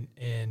client, and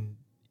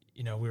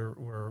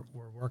we're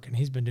working.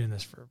 He's been doing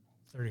this for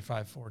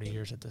 35, 40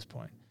 years at this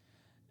point.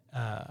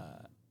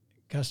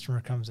 Customer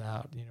comes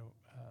out,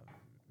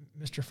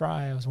 Mr.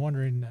 Fry, I was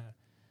wondering,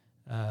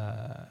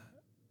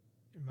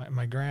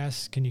 my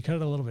grass, can you cut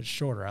it a little bit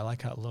shorter? I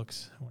like how it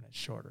looks when it's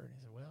shorter. And he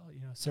said, well,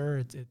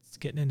 sir, it's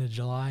getting into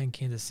July in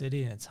Kansas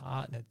City, and it's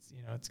hot, and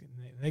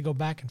they go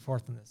back and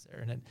forth in this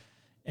there, and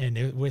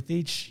And with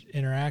each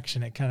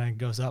interaction, it kind of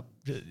goes up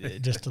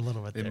just a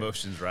little bit. The there.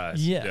 emotions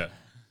rise. Yeah.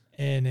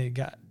 And it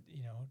got,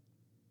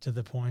 to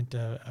the point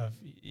of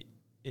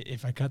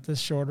if I cut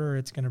this shorter,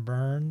 it's going to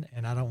burn,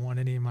 and I don't want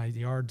any of my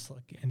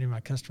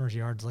customers'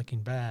 yards looking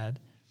bad,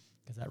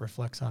 because that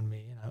reflects on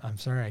me. And I'm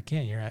sorry, I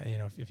can't.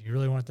 If you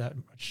really want that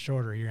much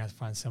shorter, you're going to have to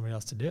find somebody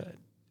else to do it.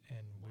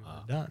 And we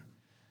were done.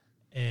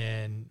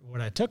 And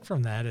what I took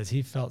from that is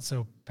he felt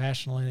so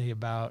passionately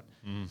about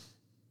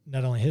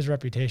not only his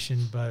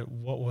reputation, but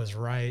what was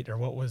right or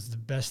what was the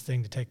best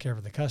thing to take care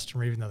of the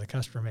customer, even though the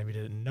customer maybe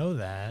didn't know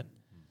that,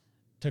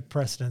 took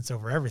precedence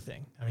over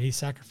everything. I mean, he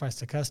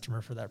sacrificed the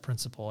customer for that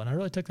principle. And I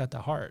really took that to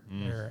heart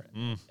there.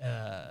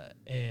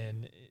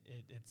 And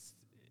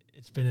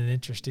it's been an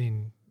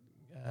interesting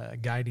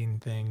guiding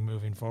thing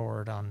moving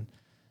forward on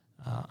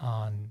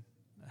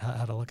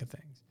how to look at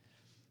things.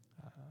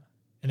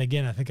 And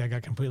again, I think I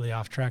got completely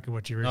off track of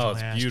what you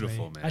originally asked me. Oh, it's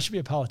beautiful, man. I should be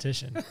a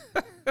politician.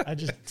 I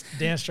just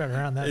danced right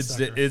around that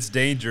sucker. It's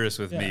dangerous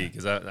with me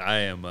because I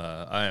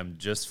am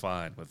just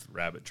fine with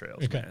rabbit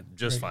trails, man.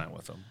 Just fine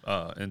with them.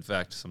 In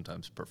fact,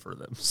 sometimes prefer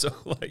them. So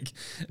like,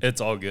 it's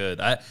all good.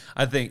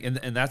 I think,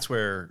 and that's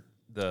where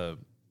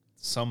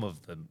some of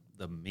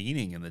the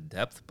meaning and the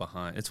depth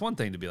behind. It's one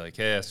thing to be like,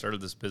 hey, I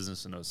started this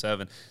business in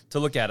 2007. To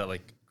look at it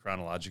like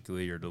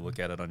chronologically, or to look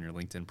at it on your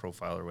LinkedIn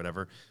profile or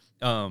whatever.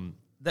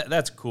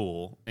 That's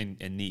cool and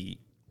neat,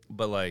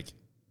 but like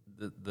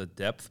the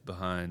depth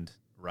behind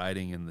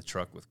riding in the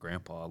truck with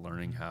Grandpa,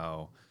 learning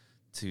how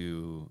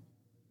to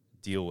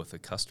deal with a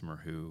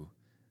customer who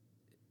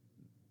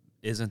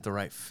isn't the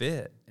right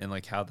fit, and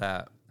like how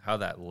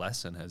that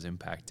lesson has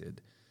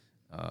impacted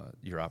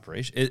your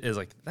operation is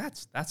like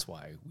that's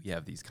why we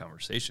have these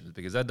conversations,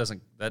 because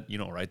that you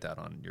don't write that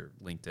on your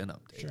LinkedIn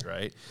updates,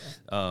 right?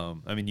 Yeah.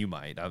 I mean, you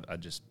might. I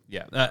just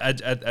I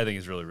think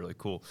it's really, really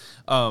cool.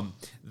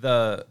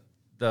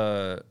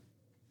 The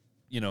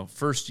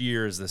first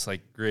year is this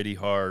like gritty,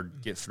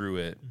 hard, get through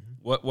it.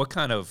 What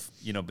kind of,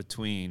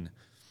 between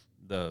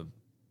the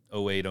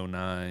 08,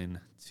 09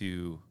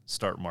 to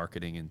start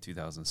marketing in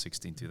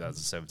 2016,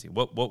 2017,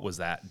 what was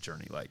that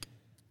journey like?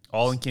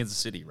 All in Kansas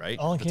City, right?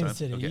 All in Kansas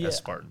City, okay, yeah. As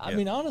Spartan. I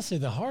mean, honestly,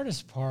 the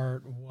hardest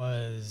part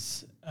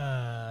was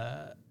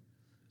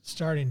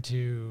starting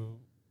to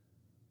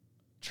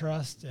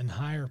trust and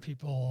hire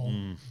people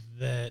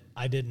that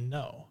I didn't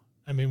know.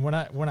 I mean, when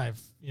I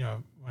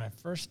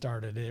first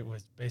started, it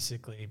was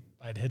basically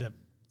I'd hit up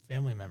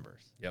family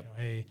members. Yep.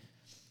 Hey,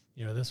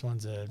 this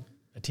one's a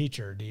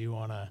teacher. Do you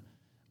want to,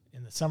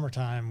 in the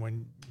summertime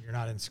when you're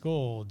not in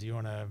school, do you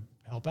want to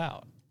help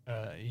out?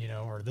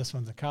 Or this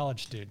one's a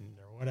college student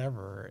or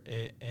whatever.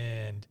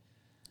 Then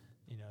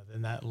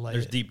that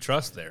there's deep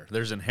trust there.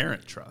 There's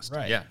inherent trust.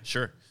 Right. Yeah,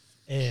 sure.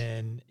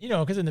 And,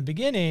 because in the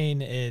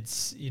beginning,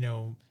 it's,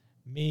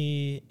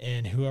 me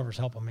and whoever's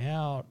helping me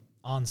out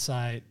on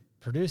site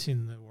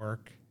producing the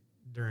work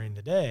during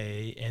the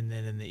day, and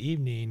then in the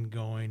evening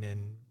going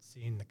and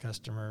seeing the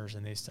customers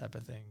and these type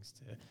of things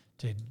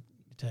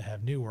to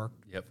have new work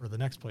for the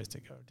next place to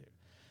go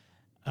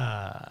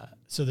to.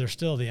 So there's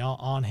still the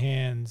on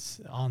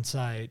hands, on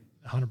site,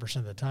 100%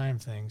 of the time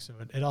thing. So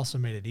it also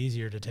made it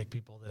easier to take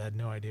people that had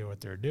no idea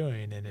what they're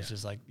doing, and it's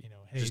just like,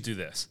 hey, just do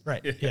this.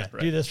 Right. Yeah.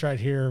 Right. Do this right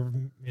here.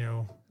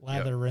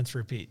 Lather, rinse,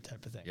 repeat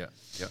type of thing. Yeah.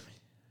 Yeah.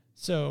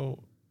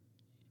 So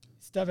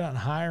stepping out and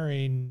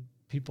hiring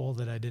people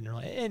that I didn't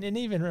really, and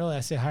even really,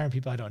 I say hiring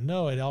people I don't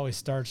know, it always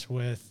starts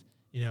with,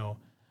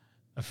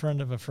 a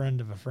friend of a friend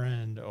of a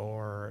friend,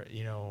 or,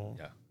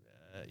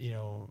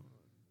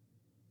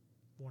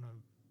 one of,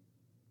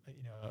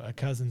 a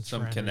cousin's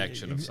some friend.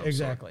 connection of some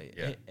exactly.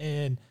 sort. Yeah.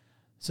 And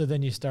so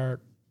then you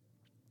start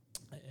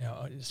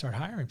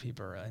hiring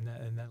people, and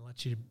that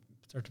lets you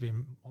start to be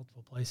in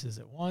multiple places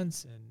at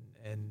once.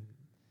 And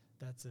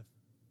that's a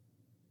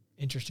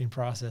interesting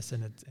process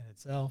in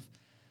itself.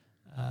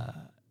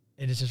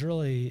 And it's just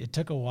really, it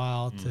took a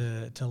while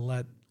to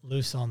let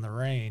loose on the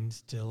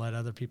reins, to let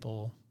other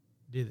people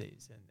do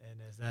these. And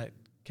as that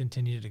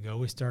continued to go,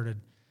 we started,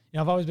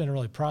 I've always been a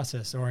really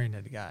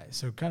process-oriented guy.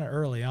 So kind of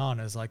early on,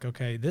 it was like,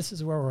 okay, this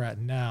is where we're at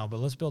now, but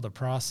let's build a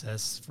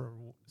process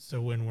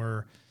so when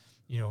we're,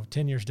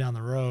 10 years down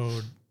the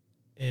road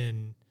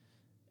in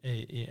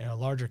a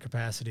larger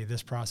capacity,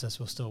 this process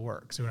will still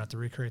work. So we don't have to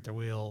recreate the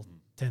wheel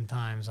 10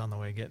 times on the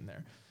way getting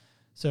there.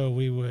 So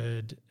we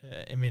would,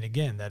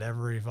 again, that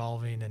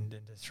ever-evolving and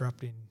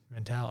disrupting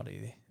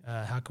mentality.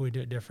 How can we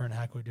do it different?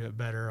 How can we do it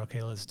better?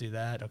 Okay, let's do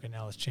that. Okay,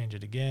 now let's change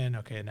it again.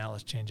 Okay, now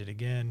let's change it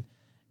again.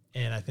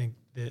 And I think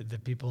the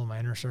people in my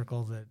inner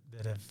circle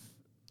that have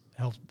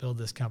helped build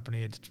this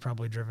company, it's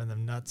probably driven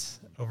them nuts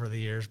over the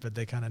years, but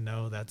they kind of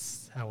know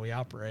that's how we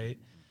operate,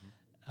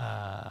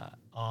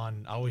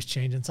 on always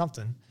changing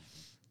something.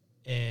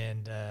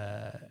 And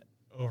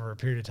over a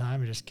period of time,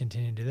 we just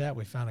continued to do that.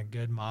 We found a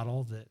good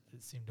model that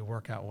seemed to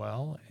work out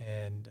well,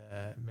 and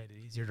made it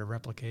easier to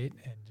replicate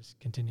and just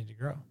continue to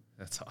grow.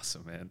 That's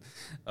awesome, man.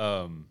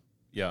 I'm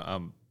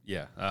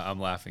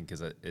laughing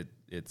because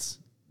it's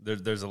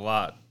there's a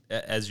lot.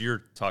 As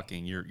you're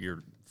talking,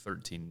 you're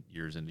 13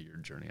 years into your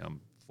journey.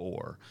 I'm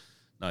 4.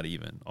 not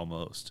even,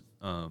 almost.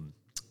 And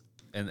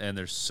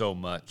there's so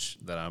much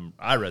that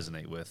I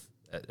resonate with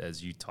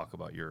as you talk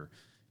about your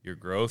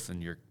growth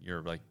and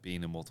your like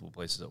being in multiple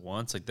places at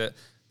once, like that.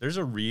 There's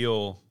a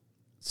real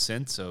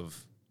sense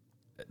of,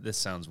 this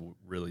sounds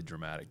really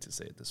dramatic to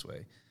say it this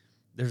way,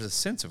 there's a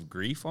sense of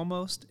grief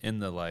almost in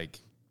the like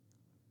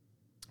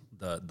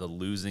the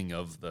losing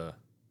of the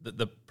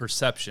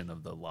perception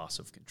of the loss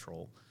of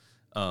control.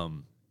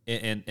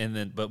 And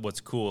then, but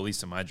what's cool, at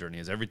least in my journey,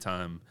 is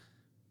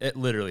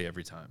literally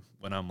every time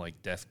when I'm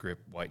like death grip,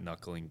 white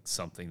knuckling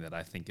something that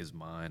I think is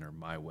mine or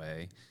my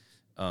way.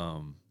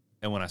 And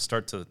when I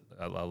start to,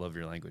 I love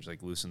your language,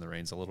 like loosen the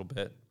reins a little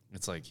bit,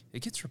 it's like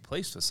it gets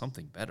replaced with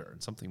something better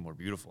and something more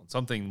beautiful and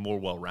something more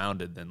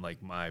well-rounded than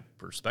like my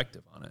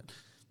perspective on it.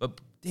 But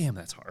damn,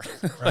 that's hard.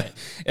 Right.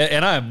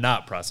 And I am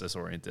not process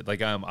oriented.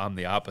 Like I'm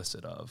the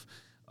opposite of.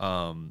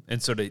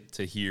 And so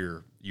to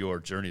hear your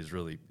journey is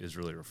really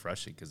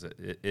refreshing, because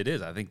it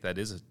is. I think that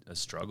is a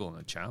struggle and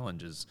a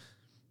challenge. Is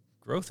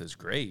growth is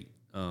great,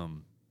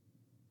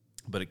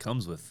 but it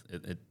comes with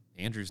it.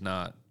 Andrew's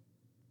not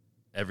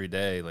every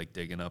day like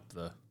digging up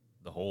the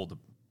hole to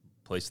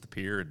place the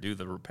pier and do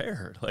the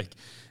repair. Like,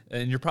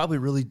 and you're probably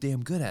really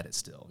damn good at it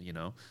still, you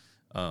know.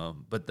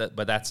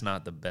 But that's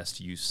not the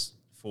best use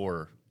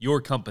for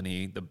your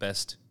company. The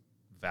best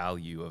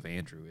value of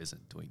Andrew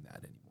isn't doing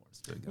that anymore.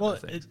 Well,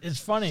 it's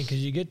funny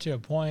because you get to a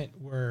point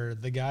where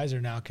the guys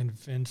are now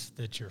convinced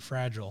that you're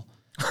fragile.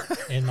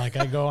 And like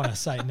I go on a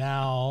site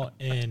now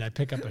and I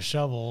pick up a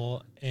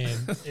shovel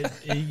and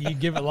you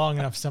give it long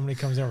enough, somebody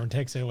comes over and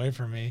takes it away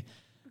from me.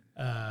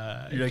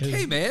 You're like,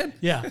 hey, man.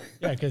 Yeah,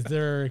 because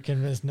they're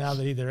convinced now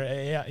that either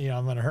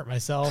I'm going to hurt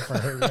myself or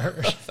hurt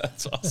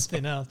That's awesome.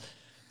 something else.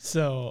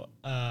 So,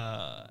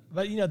 but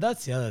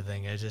that's the other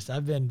thing. Is just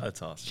I've been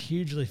That's awesome.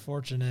 hugely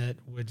fortunate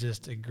with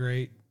just a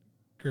great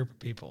group of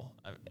people.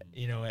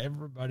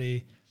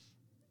 Everybody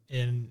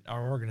in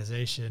our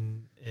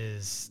organization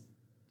is,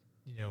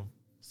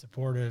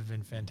 supportive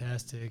and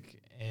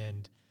fantastic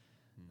and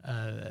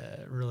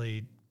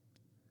really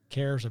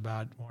cares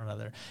about one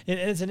another. And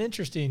it's an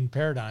interesting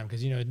paradigm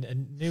because, a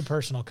new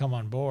person will come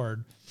on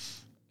board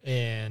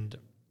and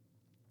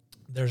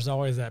there's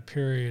always that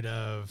period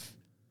of,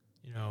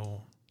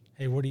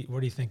 hey, what do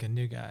you think of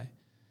new guy?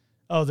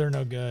 Oh, they're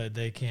no good.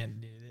 They can't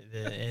do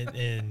it.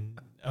 And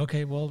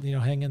okay, well,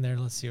 hang in there.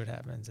 Let's see what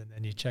happens. And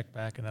then you check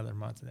back another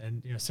month.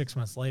 And 6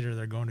 months later,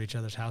 they're going to each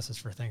other's houses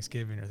for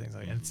Thanksgiving or things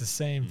like that. And it's the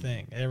same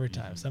thing every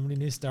time. Somebody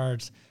new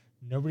starts,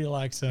 nobody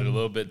likes them. They're a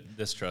little bit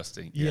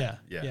distrusting. Yeah.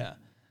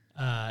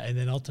 And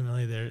then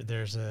ultimately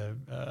there's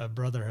a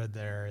brotherhood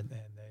there, and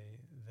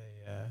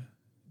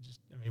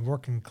they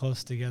working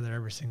close together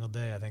every single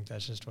day. I think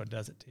that's just what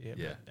does it to you.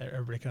 Yeah. But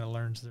everybody kind of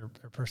learns their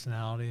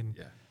personality, and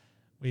Yeah.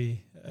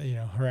 we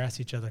harass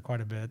each other quite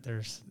a bit.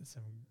 There's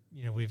some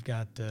we've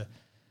got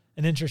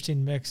an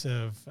interesting mix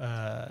of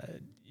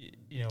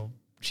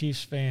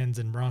Chiefs fans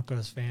and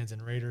Broncos fans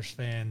and Raiders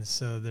fans.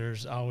 So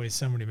there's always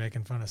somebody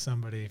making fun of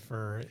somebody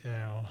for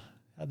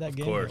how'd that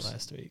game go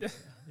last week.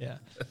 Yeah.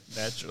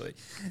 Naturally.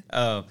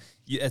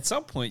 At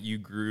some point you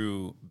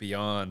grew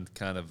beyond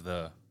kind of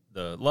the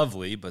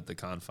lovely, but the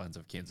confines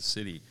of Kansas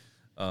City.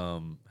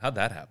 How'd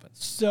that happen?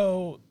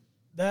 So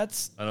I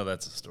know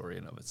that's a story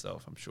in of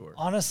itself, I'm sure.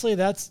 Honestly,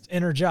 that's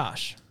inner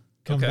Josh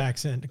come back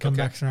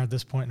at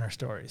this point in our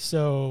story.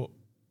 So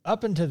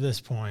up until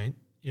this point,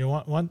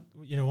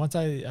 once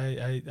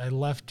I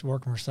left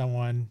working for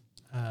someone,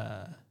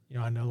 I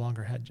no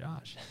longer had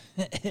Josh,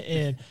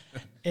 and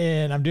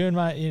I'm doing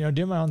my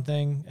own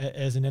thing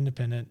as an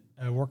independent,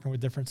 working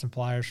with different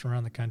suppliers from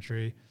around the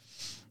country,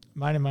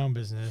 minding my own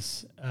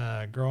business,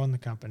 growing the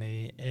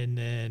company, and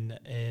then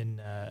in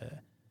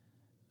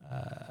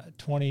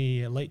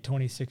late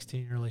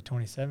 2016, early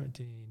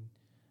 2017,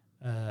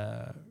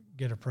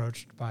 get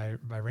approached by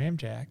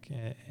Ramjack,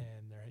 and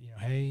they're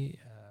hey,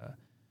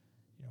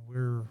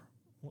 we're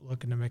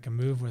looking to make a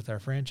move with our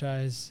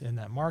franchise in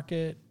that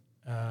market.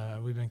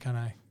 We've been kind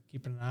of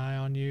keeping an eye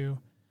on you.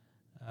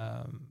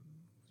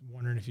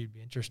 Wondering if you'd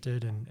be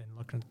interested in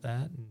looking at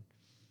that, and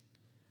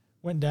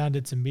went down,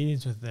 did some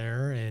meetings with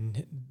there,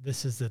 and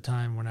this is the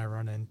time when I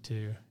run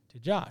into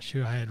Josh,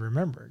 who I had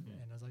remembered, and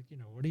I was like,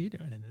 what are you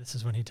doing? And this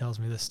is when he tells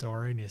me this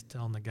story, and he's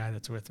telling the guy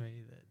that's with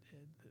me that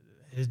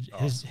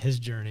his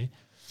journey.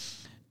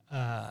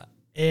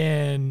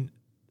 And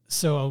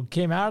so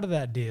came out of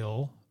that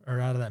deal, or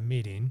out of that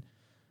meeting,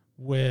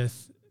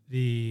 with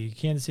the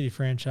Kansas City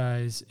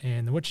franchise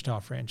and the Wichita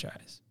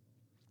franchise.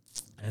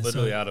 And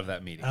literally out of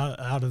that meeting.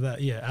 Out of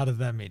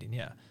that meeting,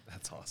 yeah.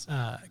 That's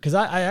awesome. Because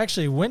I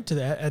actually went to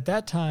that at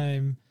that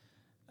time.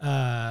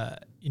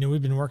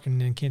 We've been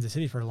working in Kansas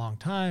City for a long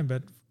time,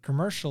 but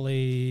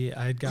commercially,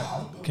 I had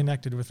got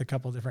connected with a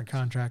couple of different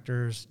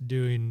contractors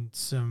doing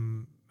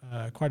some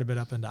quite a bit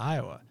up into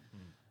Iowa.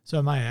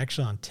 So my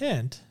actual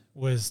intent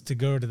was to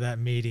go to that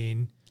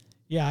meeting.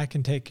 Yeah, I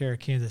can take care of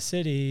Kansas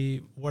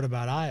City. What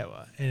about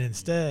Iowa? And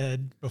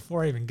instead,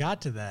 before I even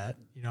got to that,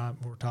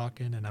 we're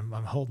talking, and I'm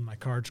holding my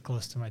cards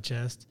close to my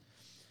chest.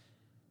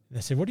 And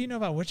they said, "What do you know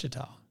about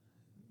Wichita?"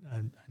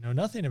 I know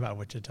nothing about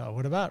Wichita.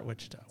 What about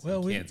Wichita? It's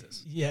in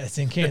Kansas. Yeah, it's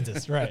in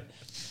Kansas, right.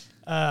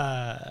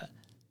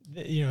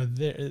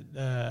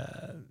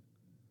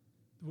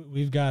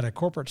 We've got a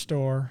corporate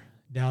store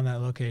down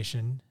that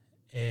location,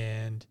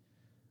 and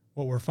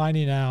what we're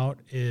finding out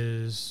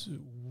is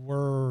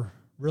we're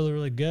really,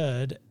 really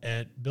good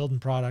at building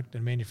product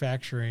and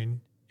manufacturing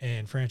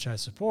and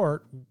franchise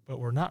support, but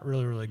we're not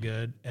really, really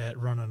good at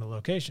running a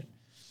location.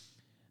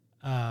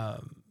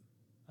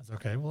 That's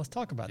okay. Well, let's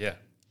talk about that. Yeah.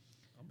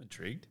 I'm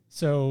intrigued.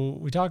 So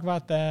we talk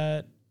about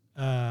that.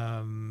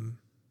 I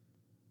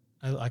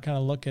kind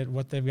of look at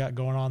what they've got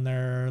going on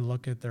there,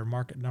 look at their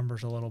market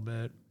numbers a little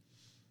bit.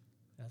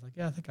 I was like,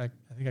 yeah, I think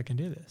I can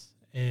do this.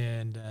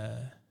 And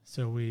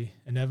so we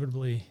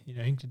inevitably,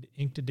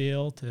 inked a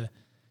deal to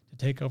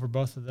take over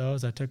both of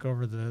those. I took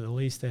over the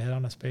lease they had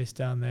on a space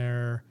down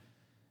there,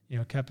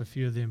 kept a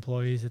few of the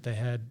employees that they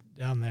had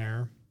down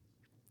there.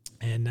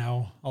 And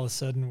now all of a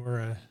sudden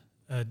we're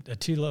a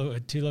two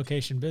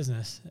location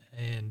business,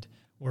 and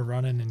we're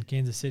running in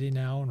Kansas City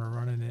now, and we're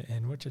running it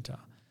in Wichita.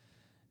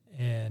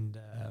 And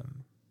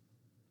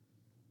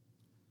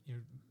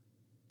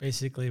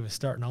basically it was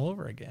starting all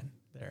over again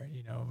there,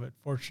 but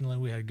fortunately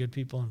we had good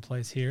people in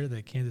place here.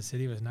 That Kansas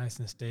City was nice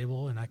and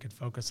stable, and I could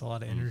focus a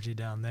lot of energy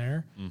down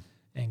there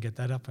and get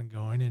that up and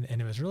going.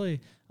 And it was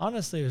really,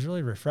 honestly, it was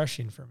really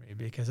refreshing for me,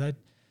 because I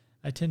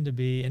tend to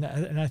be, and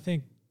I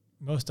think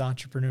most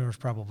entrepreneurs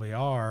probably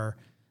are,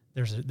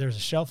 there's a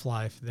shelf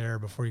life there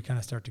before you kind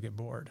of start to get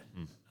bored.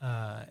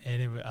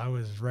 And I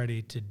was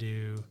ready to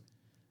do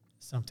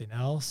something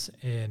else.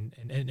 And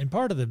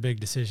part of the big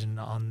decision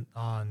on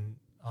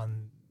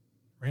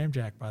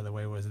Ramjack, by the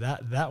way, was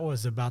that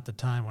was about the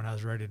time when I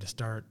was ready to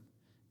start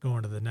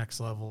going to the next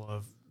level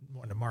of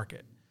wanting to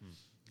market.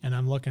 And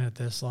I'm looking at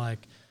this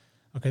like,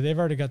 okay, they've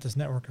already got this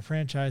network of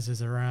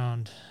franchises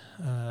around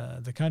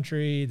the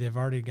country. They've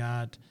already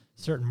got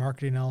certain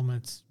marketing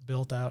elements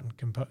built out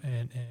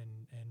and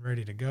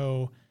ready to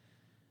go.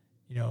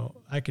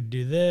 I could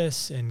do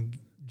this and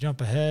jump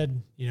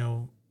ahead,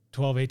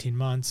 12, 18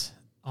 months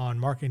on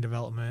marketing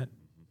development,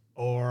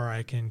 or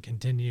I can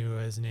continue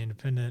as an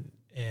independent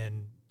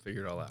and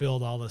figure it all out,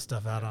 build all this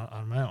stuff out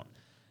on my own.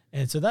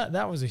 And so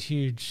that was a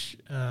huge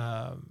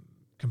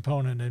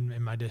component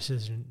in my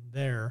decision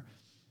there.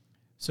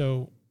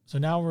 So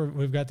now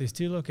we've got these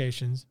two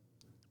locations,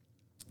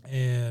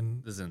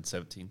 and this is in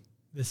 17.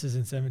 This is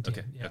in 17.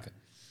 Okay. Yeah. Okay.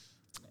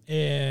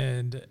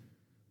 And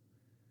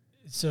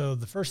so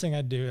the first thing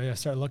I do, I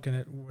start looking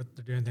at what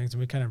they're doing things, and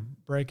we kind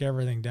of break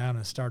everything down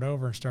and start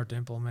over and start to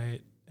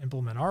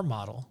implement our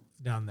model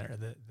down there,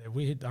 that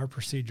we our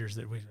procedures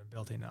that we've been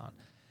building on.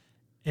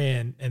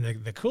 And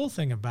the cool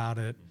thing about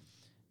it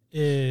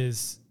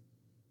is,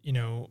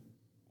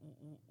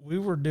 we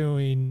were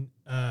doing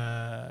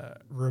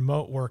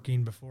remote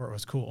working before it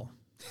was cool.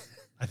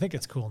 I think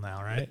it's cool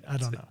now, right? I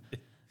don't know.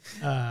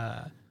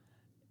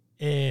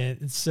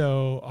 And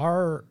so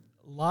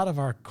a lot of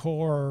our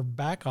core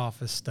back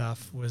office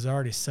stuff was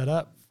already set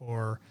up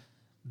for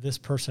this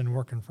person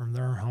working from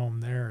their home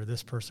there, or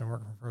this person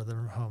working from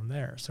their home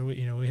there. So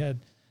we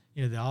had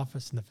the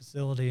office and the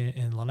facility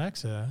in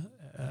Lenexa,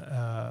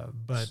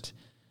 but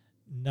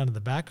none of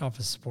the back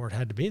office support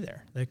had to be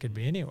there. They could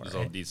be anywhere. It was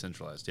all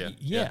decentralized. Yeah.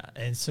 Yeah.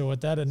 And so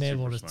what that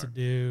enabled us to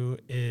do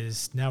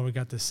is, now we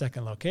got this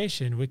second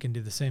location, we can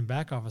do the same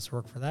back office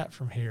work for that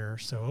from here.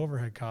 So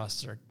overhead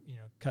costs are,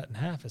 cut in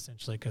half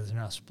essentially, because they're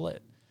now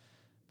split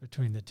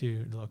between the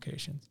two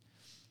locations.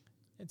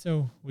 And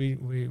so we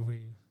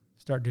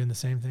start doing the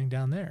same thing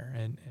down there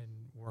and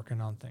working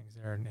on things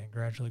there and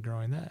gradually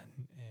growing that.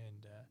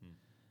 And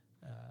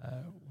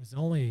was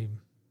only,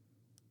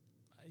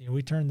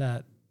 we turned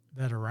that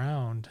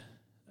around.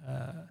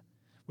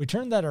 We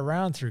turned that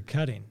around through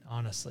cutting,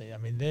 honestly. I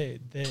mean,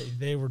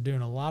 they were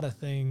doing a lot of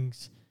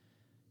things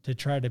to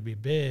try to be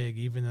big,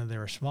 even though they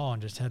were small,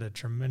 and just had a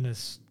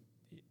tremendous,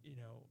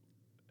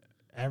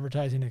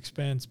 advertising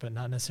expense, but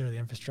not necessarily the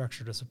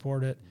infrastructure to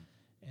support it.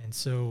 And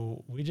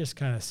so we just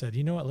kind of said,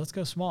 let's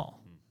go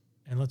small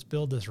and let's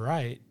build this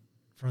right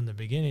from the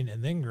beginning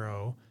and then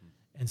grow,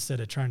 instead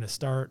of trying to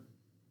start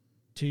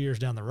 2 years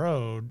down the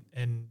road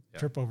and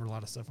trip over a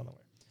lot of stuff on the way.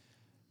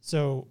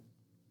 So,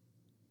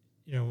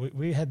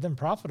 we had them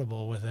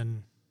profitable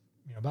within,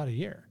 about a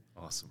year.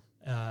 Awesome.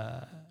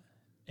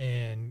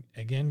 And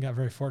again, got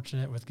very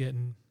fortunate with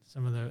getting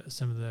some of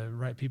the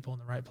right people in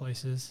the right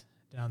places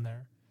down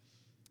there.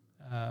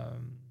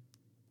 And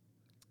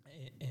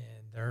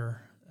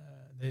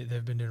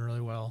they've been doing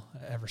really well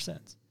ever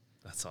since.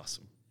 That's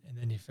awesome. And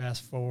then you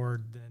fast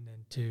forward then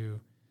into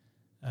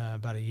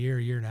about a year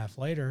and a half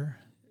later,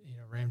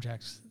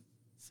 Ramjack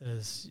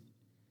says,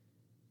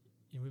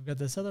 we've got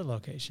this other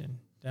location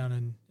down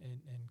in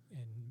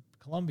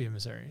Columbia,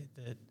 Missouri,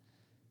 that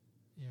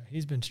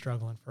he's been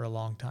struggling for a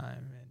long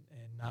time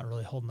and not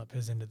really holding up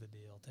his end of the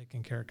deal,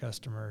 taking care of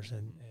customers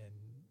and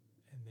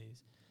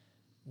these.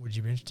 Would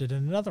you be interested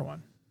in another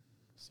one?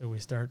 So we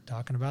start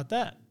talking about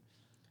that.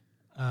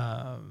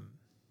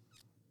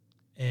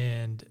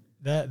 And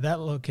that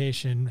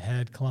location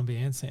had Columbia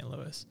and St.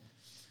 Louis.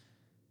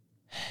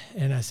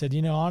 And I said,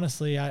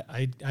 honestly,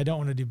 I don't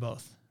want to do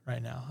both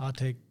right now. I'll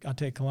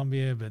take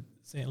Columbia, but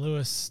St.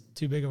 Louis,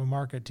 too big of a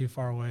market, too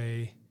far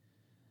away.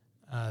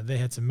 They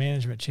had some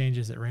management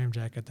changes at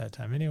Ramjack at that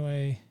time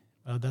anyway.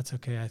 Well, that's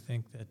okay. I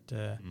think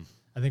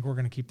we're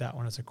going to keep that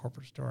one as a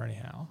corporate store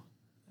anyhow.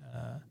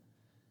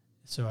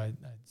 So I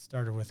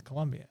started with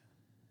Columbia,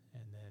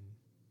 and then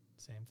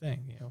same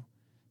thing,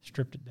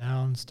 stripped it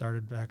down,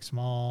 started back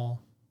small,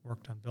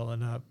 worked on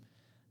building up.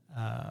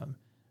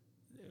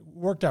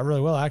 Worked out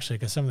really well, actually,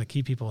 because some of the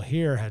key people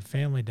here had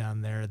family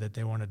down there that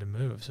they wanted to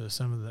move. So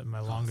some of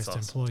my longest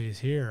employees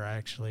here, I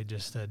actually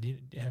just said,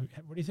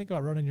 what do you think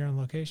about running your own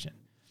location?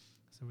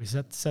 So we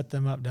set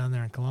them up down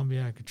there in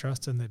Columbia. I could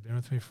trust them. They've been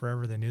with me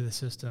forever. They knew the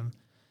system.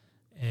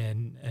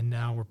 And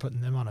now we're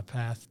putting them on a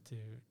path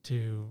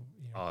to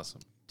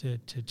awesome.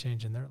 to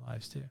changing their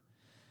lives too.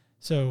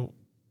 So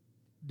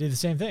do the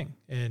same thing.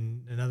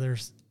 In another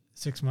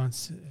 6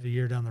 months, a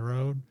year down the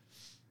road,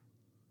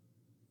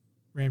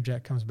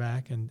 Ramjack comes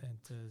back and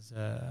says,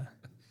 what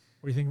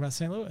do you think about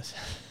St. Louis?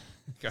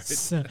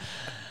 So,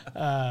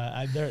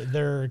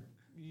 their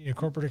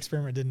corporate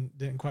experiment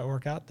didn't quite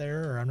work out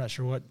there, or I'm not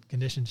sure what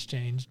conditions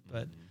changed,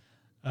 but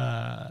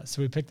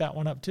so we picked that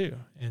one up too.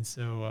 And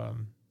so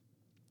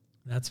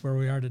that's where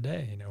we are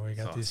today. We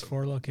got these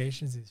 4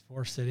 locations, these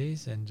 4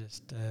 cities, and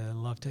just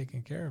love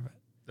taking care of it.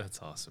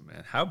 That's awesome,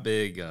 man. How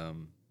big,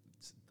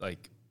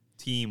 like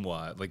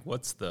team-wide, like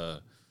what's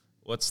the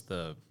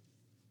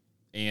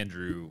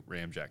Andrew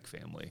Ramjack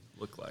family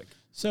look like?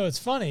 So it's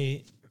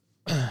funny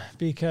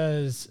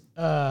because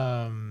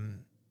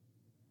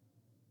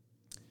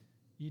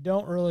you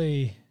don't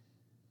really,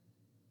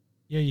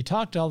 you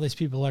talk to all these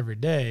people every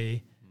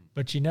day,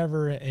 but you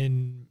never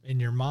in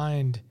your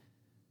mind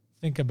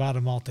think about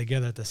them all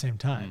together at the same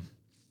time.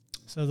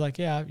 So it's like,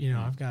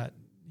 I've got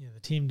the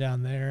team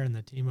down there and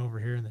the team over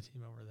here and the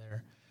team over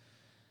there.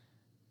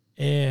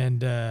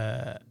 And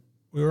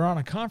we were on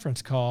a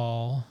conference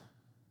call.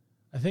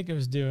 I think it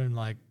was doing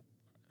like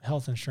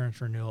health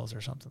insurance renewals or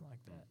something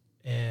like that.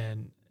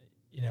 And,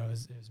 it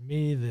was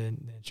me, the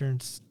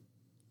insurance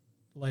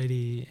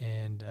lady,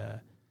 and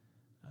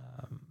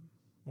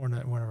one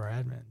of our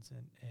admins. And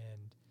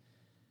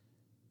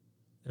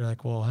they're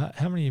like, well,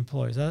 how many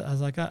employees? I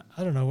was like, I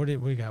don't know.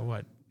 We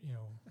got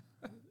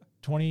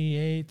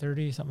 28,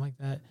 30, something like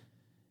that.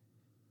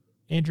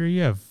 Andrew,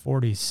 you have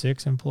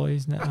 46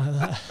 employees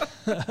now.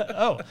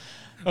 Oh,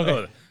 okay.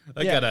 Oh,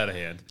 that got out of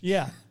hand.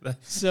 Yeah.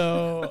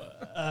 So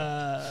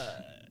I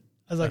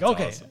was like, That's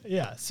okay. awesome.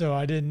 Yeah. So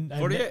I didn't.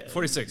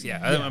 46.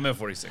 Yeah. I'm at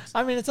 46.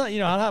 I mean, it's not, I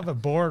don't have a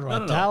board where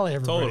I tally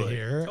everybody Totally,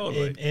 here.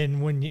 totally.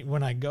 And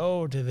when I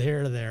go to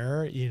there,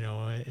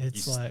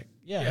 it's like,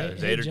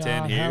 there's hey, 8 or John,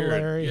 10 hi, here.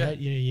 Larry, Yeah.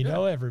 you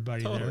know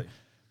everybody Totally. there,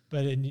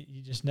 but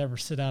you just never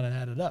sit down and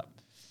add it up.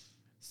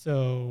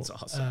 So, That's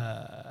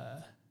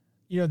awesome.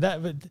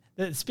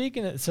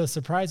 Speaking of, so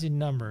surprising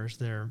numbers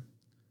there,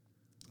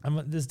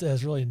 this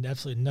has really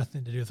absolutely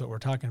nothing to do with what we're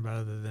talking about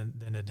other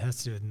than it has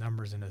to do with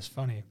numbers, and it's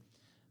funny.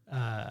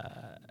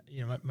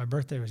 My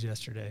birthday was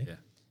yesterday.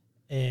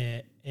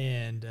 Yeah.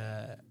 And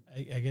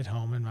I get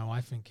home and my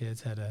wife and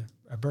kids had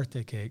a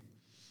birthday cake.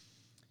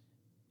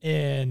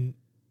 And,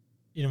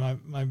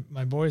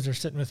 my boys are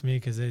sitting with me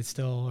because they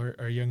still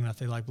are young enough.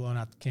 They like blowing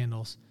out the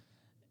candles.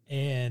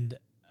 And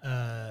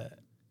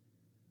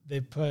they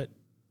put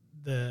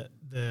the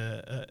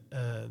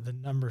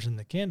numbers in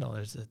the candle.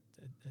 It's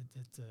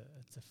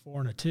a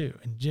 4 and a 2.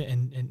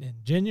 And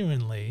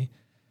genuinely,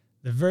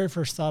 the very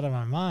first thought in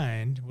my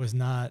mind was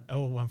not,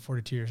 I'm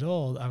 42 years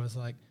old. I was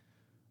like,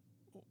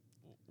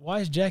 why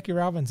is Jackie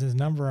Robinson's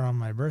number on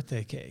my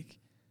birthday cake?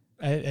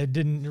 It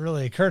didn't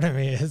really occur to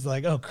me. It's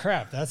like, oh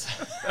crap, that's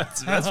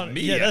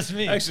me. Yeah, that's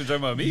me. Actually,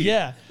 talking about me.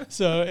 Yeah.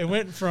 So it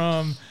went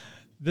from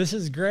this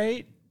is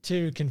great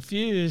to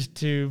confused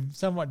to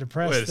somewhat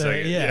depressed. Wait a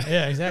second.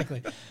 Yeah,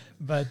 exactly.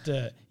 But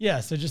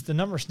so just the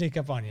numbers sneak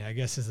up on you, I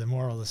guess, is the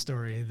moral of the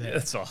story.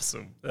 That's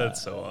awesome.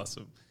 That's so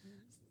awesome.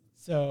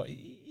 So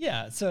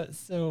yeah, so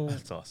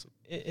That's awesome.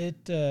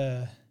 At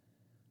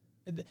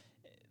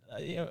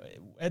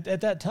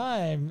that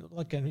time,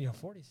 looking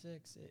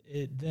 46,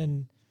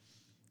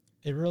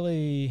 it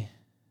really,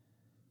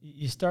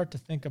 you start to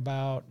think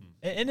about,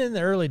 and in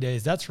the early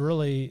days, that's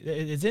really,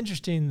 it's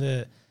interesting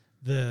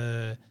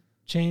the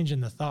change in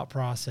the thought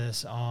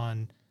process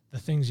on the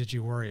things that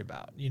you worry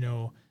about.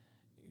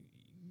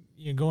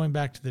 Going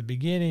back to the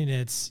beginning,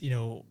 it's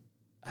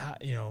how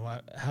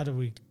do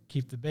we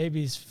keep the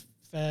babies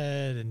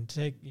fed and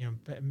take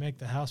make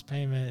the house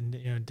payment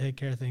and take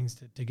care of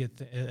things to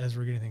get as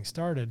we're getting things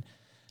started,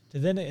 to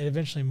then it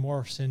eventually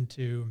morphs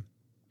into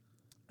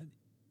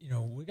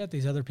we got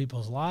these other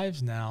people's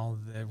lives now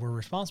that we're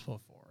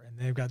responsible for, and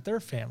they've got their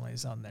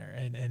families on there,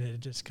 and it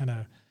just kind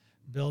of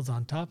builds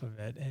on top of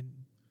it.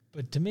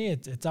 But to me,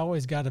 it's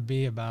always got to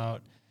be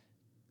about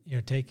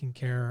taking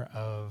care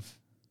of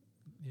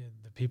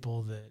the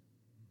people that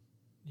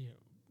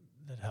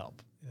that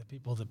help, the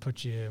people that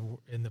put you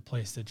in the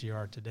place that you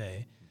are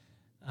today.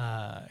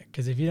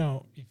 Because if you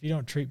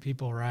don't treat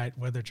people right,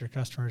 whether it's your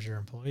customers or your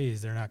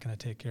employees, they're not going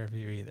to take care of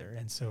you either.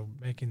 And so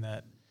making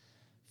that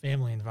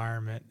family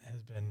environment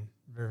has been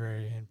very,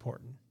 very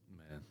important.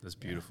 Man, that's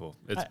beautiful.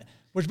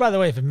 Which, by the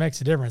way, if it makes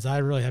a difference, I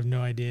really have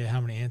no idea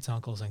how many aunts,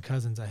 uncles, and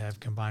cousins I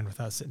have combined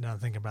without sitting down and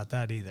thinking about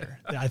that either.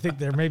 I think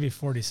there may be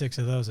 46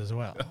 of those as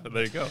well.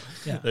 There you go.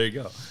 Yeah. There you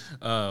go.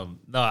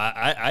 No,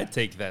 I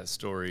take that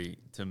story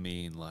to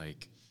mean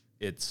like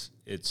it's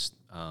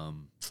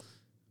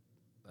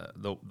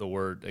the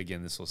word,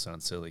 again, this will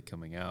sound silly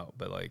coming out,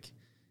 but like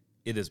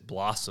it has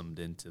blossomed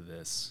into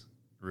this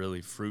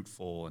really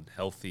fruitful and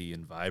healthy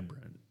and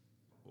vibrant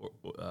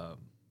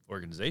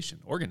organism,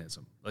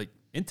 like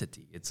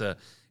entity. It's a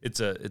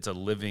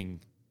living,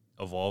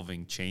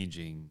 evolving,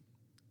 changing,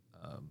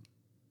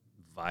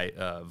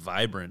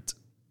 vibrant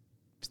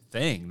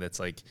thing that's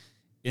like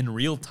in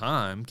real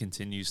time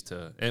continues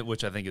to,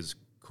 which I think is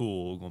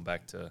cool. Going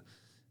back to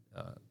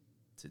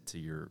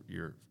your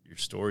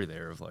story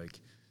there of like,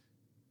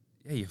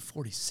 yeah, you're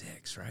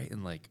 46, right?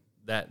 And like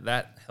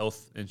that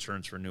health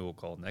insurance renewal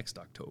called next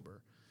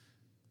October,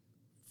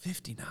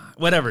 59,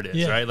 whatever it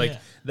is, right? Like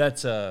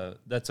that's a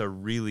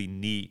really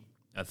neat,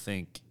 I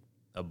think,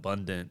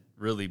 abundant,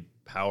 really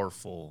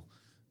powerful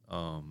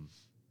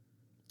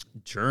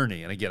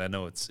journey. And again, I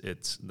know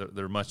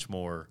they're much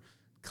more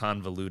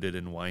convoluted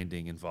and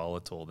winding and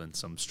volatile than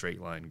some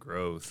straight line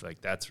growth.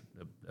 Like that's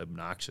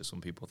obnoxious when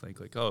people think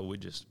like, oh, we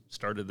just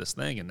started this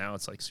thing and now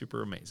it's like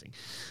super amazing.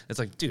 It's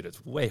like, dude,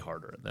 it's way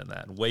harder than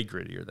that and way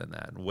grittier than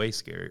that and way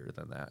scarier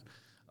than that.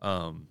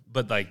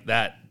 But like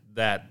that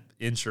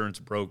insurance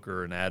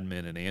broker and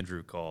admin and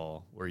Andrew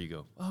call where you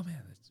go, oh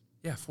man,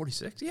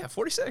 46. Yeah,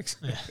 46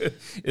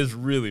 is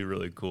really,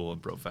 really cool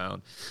and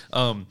profound.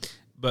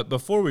 But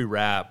before we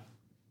wrap,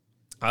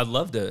 I'd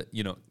love to,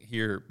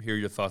 hear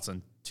your thoughts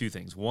on two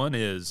things. One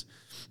is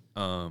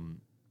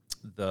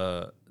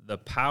the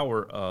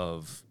power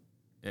of,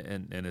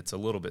 and it's a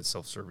little bit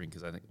self-serving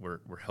because I think we're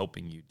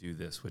helping you do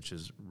this, which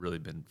has really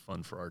been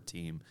fun for our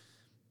team.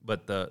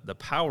 But the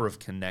power of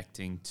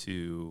connecting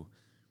to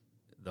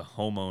the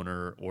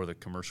homeowner or the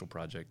commercial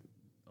project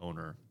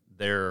owner,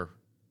 their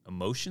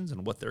emotions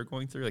and what they're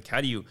going through. Like how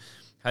do you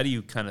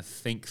kind of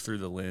think through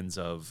the lens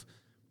of,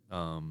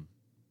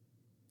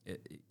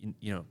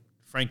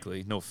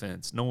 frankly, no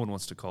offense, no one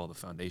wants to call the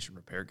foundation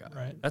repair guy.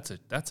 Right.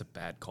 That's a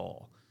bad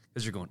call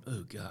because you're going,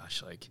 oh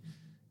gosh, like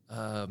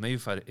maybe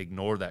if I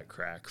ignore that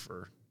crack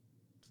for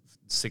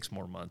 6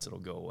 more months, it'll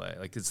go away.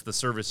 Like it's the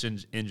service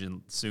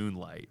engine soon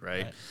light,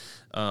 right?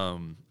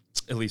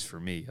 At least for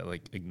me, I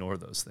like ignore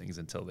those things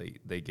until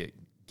they get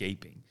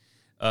gaping.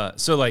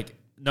 So like,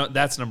 no,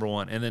 that's number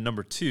one. And then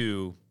number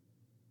two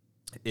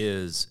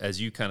is as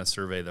you kind of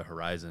survey the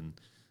horizon,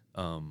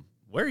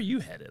 where are you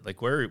headed?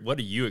 Like what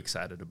are you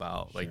excited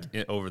about? Sure. Like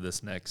over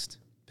this next,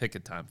 pick a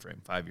time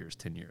frame, 5 years,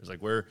 10 years,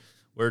 like where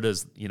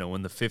does,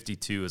 when the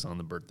 52 is on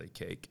the birthday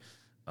cake,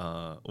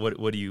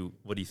 what do you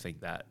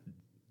think that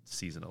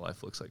season of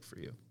life looks like for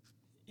you?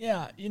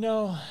 Yeah.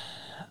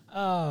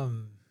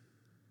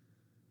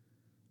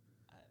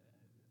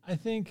 I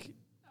think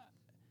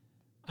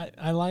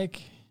I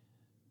like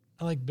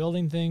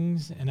building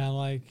things and I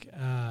like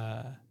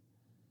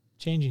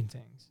changing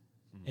things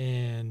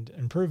and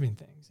improving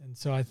things. And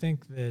so I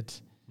think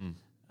that,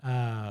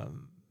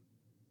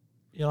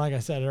 like I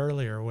said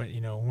earlier,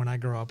 when I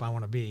grow up, I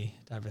want to be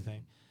type of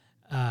thing.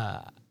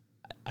 I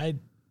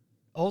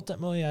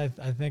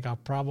think I'll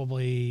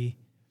probably,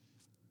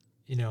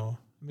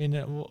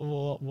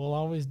 we'll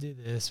always do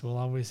this. We'll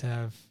always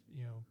have,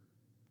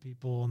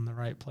 people in the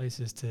right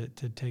places to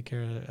take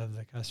care of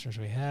the customers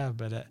we have.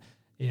 But,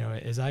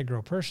 as I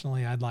grow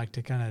personally, I'd like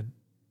to kind of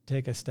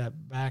take a step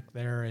back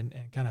there and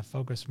kind of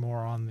focus more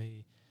on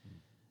the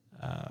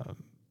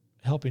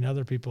helping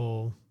other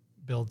people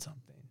build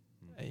something.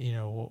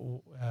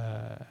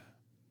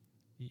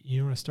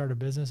 You want to start a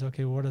business?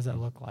 Okay, what does that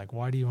look like?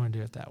 Why do you want to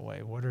do it that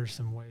way? What are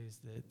some ways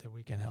that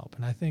we can help?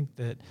 And I think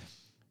that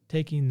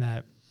taking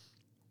that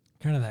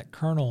kind of that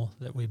kernel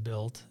that we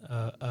built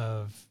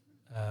of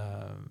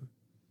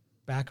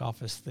back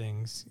office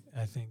things,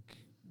 I think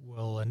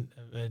will and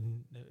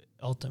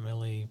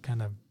ultimately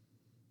kind of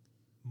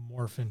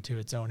morph into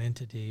its own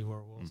entity where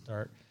we'll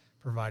start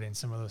providing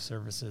some of those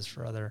services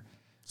for other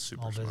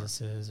small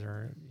businesses,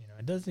 or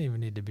it doesn't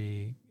even need to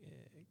be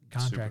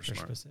contractor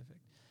specific,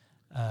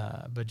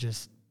 but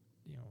just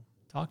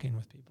talking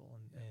with people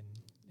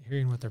and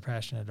hearing what they're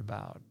passionate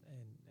about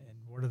and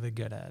what are they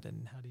good at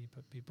and how do you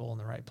put people in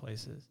the right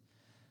places.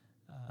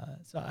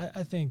 So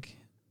I think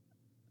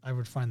I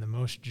would find the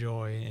most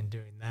joy in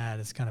doing that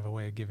as kind of a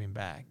way of giving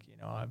back.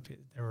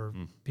 There were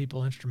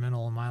people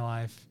instrumental in my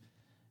life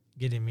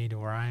getting me to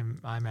where I'm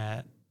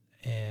at,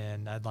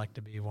 and I'd like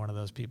to be one of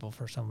those people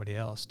for somebody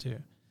else too.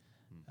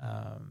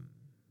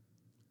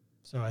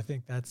 So I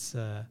think that's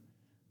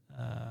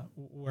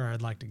where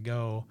I'd like to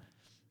go.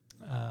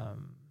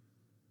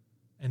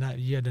 And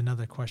you had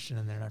another question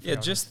in there. Yeah,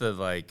 just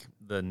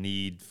the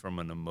need from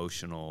an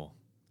emotional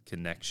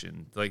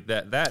connection, like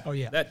that. Oh,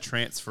 yeah. That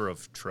transfer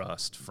of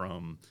trust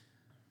from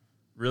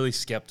really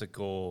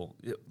skeptical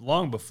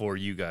long before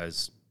you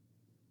guys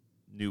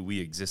knew we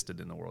existed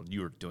in the world.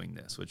 You were doing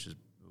this, which is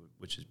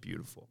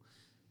beautiful.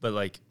 But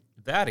like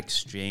that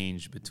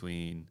exchange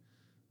between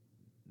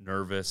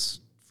nervous,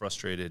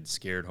 frustrated,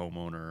 scared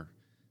homeowner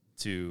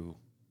to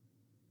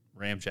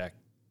ramjack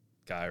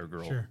guy or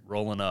girl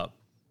rolling up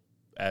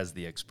as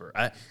the expert.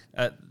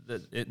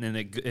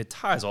 It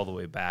ties all the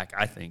way back,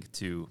 I think,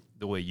 to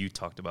the way you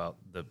talked about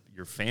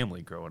your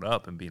family growing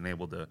up and being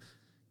able to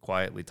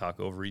quietly talk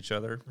over each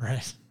other.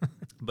 Right.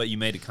 But you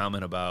made a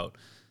comment about...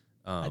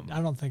 I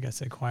don't think I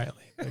said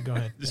quietly, but go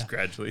ahead. Just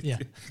gradually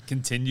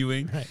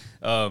continuing. Right.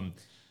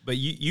 But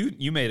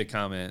you made a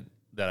comment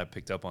that I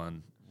picked up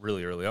on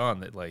really early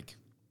on that, like,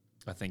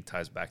 I think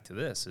ties back to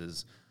this,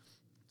 is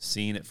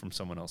seeing it from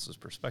someone else's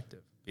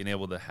perspective, being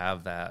able to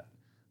have that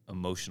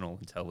emotional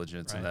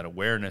intelligence and that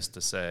awareness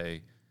to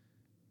say,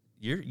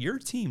 your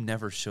team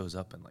never shows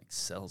up and like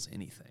sells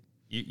anything.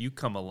 You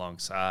come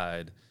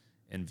alongside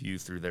and view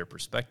through their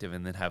perspective,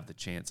 and then have the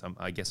chance.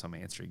 I guess I'm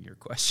answering your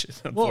question,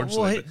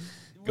 unfortunately.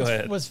 Go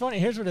ahead. What's funny,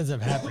 here's what ends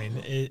up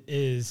happening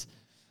is,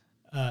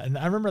 and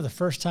I remember the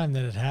first time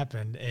that it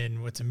happened,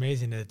 and what's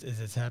amazing is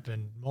it's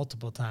happened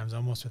multiple times,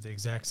 almost with the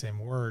exact same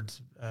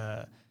words.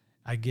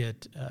 I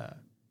get,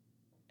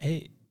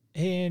 hey,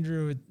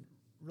 Andrew,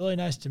 really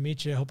nice to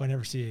meet you. I hope I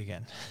never see you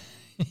again.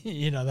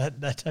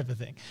 That type of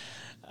thing.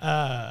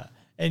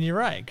 And you're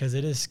right, because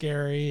it is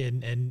scary,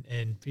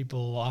 and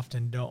people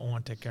often don't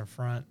want to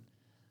confront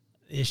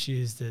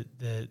issues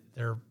that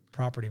their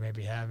property may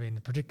be having,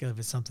 particularly if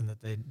it's something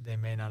that they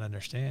may not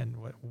understand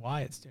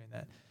why it's doing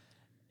that.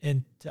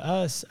 And to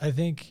us, I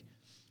think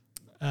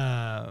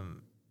at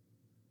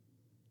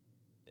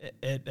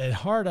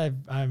heart,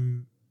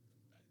 I'm,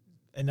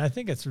 and I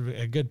think it's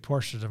a good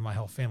portion of my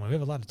whole family. We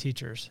have a lot of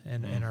teachers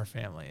in our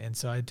family, and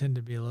so I tend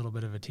to be a little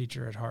bit of a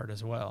teacher at heart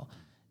as well.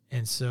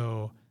 And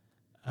so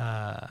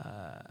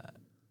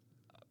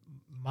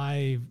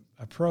my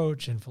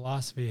approach and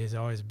philosophy has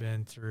always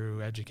been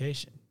through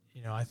education.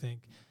 I think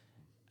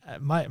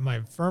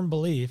my firm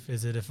belief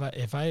is that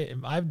if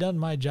I've done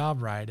my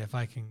job right, if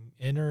I can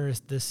enter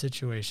this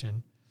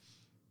situation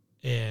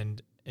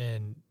and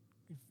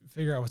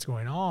figure out what's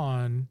going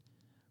on,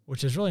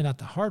 which is really not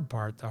the hard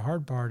part. The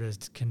hard part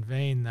is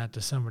conveying that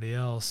to somebody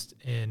else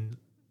in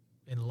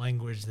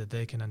language that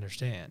they can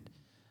understand.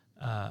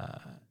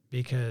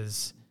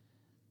 Because,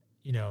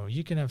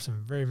 you can have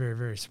some very, very,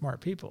 very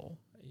smart people,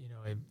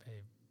 a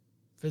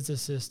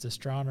physicist,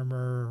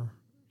 astronomer,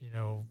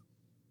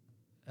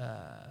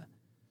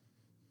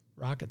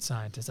 rocket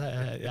scientist.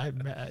 I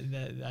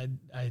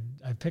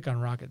pick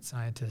on rocket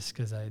scientists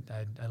because I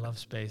love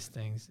space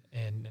things,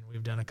 and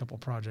we've done a couple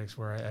projects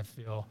where I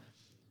feel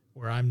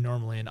where I'm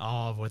normally in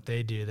awe of what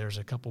they do. There's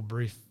a couple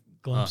brief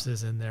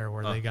glimpses in there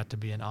where they got to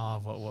be in awe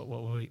of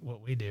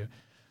what we do,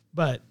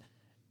 but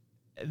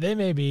they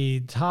may be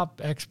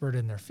top expert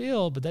in their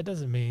field, but that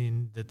doesn't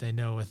mean that they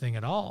know a thing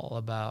at all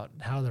about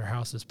how their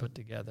house is put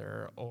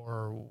together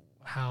or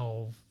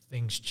how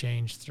things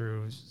change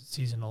through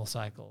seasonal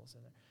cycles.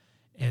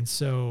 And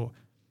so,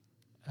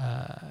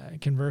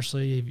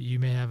 conversely, you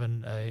may have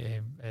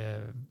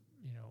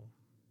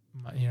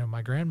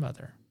my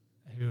grandmother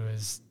who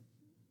has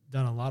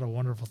done a lot of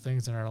wonderful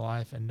things in her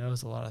life and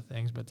knows a lot of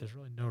things, but there's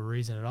really no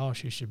reason at all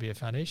she should be a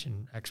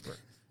foundation expert.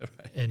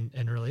 Right.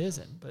 And really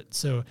isn't. But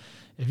so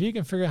if you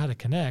can figure out how to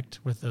connect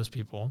with those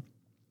people,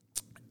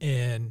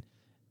 and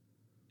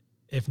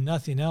if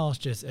nothing else,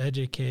 just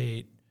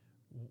educate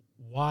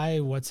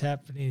why what's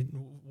happening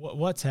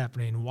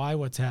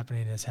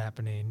is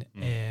happening,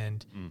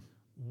 and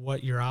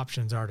what your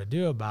options are to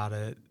do about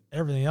it,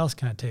 everything else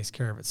kind of takes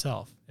care of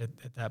itself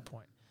at that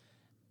point.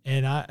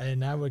 And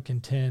I would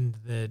contend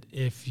that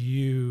if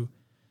you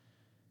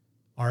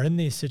are in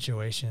these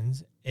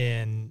situations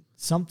and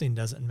something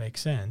doesn't make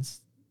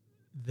sense,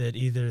 that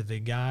either the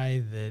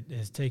guy that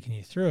is taking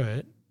you through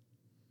it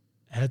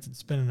hasn't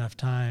spent enough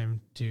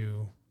time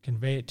to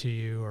convey it to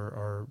you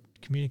or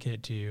communicate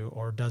it to you,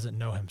 or doesn't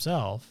know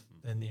himself,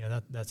 then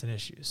that's an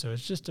issue. So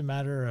it's just a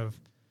matter of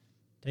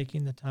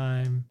taking the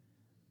time,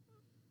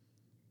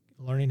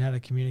 learning how to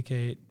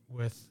communicate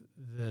with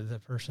the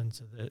person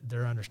so that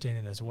they're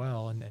understanding as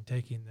well, and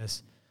taking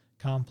this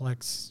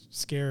complex,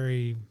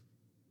 scary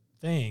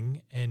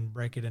thing and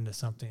break it into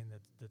something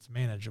that's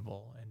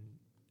manageable,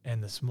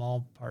 and the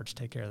small parts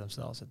take care of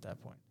themselves at that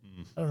point.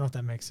 I don't know if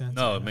that makes sense.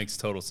 No, it makes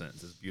total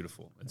sense. It's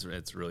beautiful.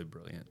 It's really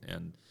brilliant,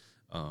 and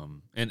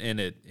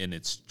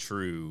it's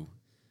true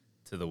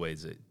to the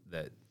ways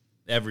that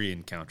every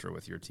encounter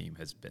with your team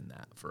has been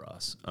that for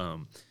us.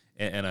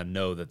 And I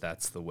know that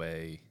that's the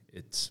way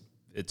it's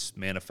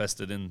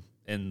manifested in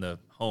the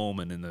home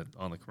and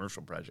on the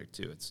commercial project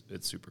too.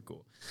 It's super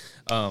cool.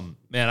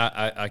 Man,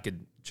 I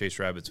could chase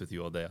rabbits with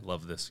you all day. I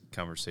love this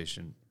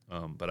conversation.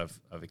 But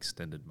I've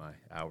extended my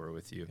hour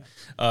with you.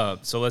 Okay.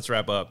 So let's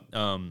wrap up.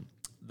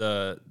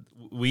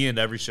 We end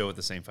every show with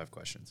the same 5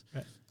 questions.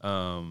 Right.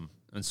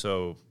 And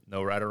so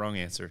no right or wrong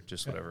answer,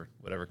 just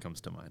whatever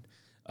comes to mind.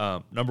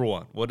 Number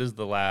 1, what is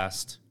the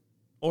last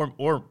or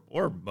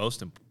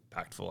most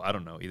impactful, I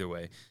don't know, either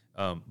way,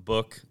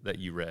 book that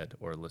you read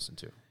or listened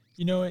to.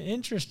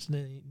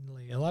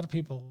 Interestingly, a lot of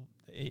people,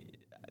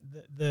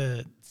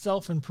 the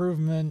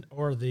self-improvement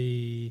or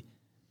the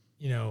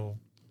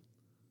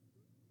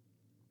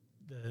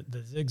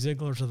Zig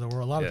Ziglars of the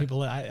world, a lot of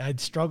people, I'd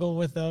struggle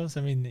with those.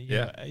 I mean,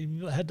 I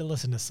had to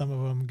listen to some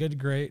of them. Good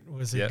Great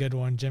was a good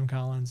one, Jim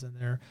Collins in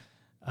there.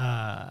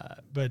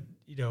 But,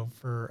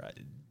 for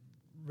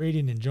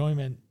reading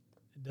enjoyment,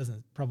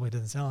 probably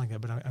doesn't sound like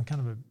it, but I'm kind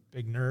of a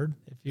big nerd,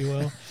 if you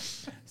will.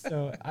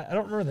 So I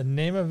don't remember the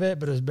name of it,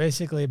 but it was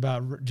basically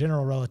about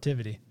general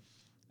relativity,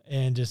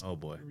 and just, oh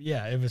boy,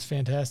 yeah, it was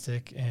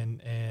fantastic.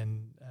 And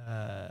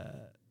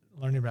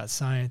learning about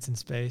science and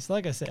space.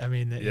 Like I said, I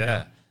mean,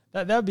 that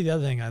would be the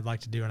other thing I'd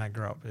like to do when I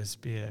grow up, is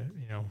be a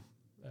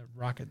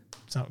rocket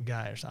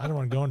guy or something. I don't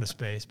want to go into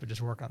space, but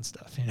just work on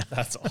stuff.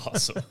 That's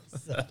awesome.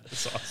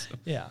 That's awesome.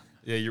 Yeah.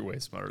 Yeah, you're way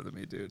smarter than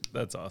me, dude.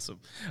 That's awesome.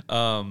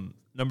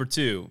 Number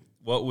 2,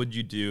 what would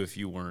you do if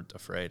you weren't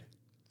afraid?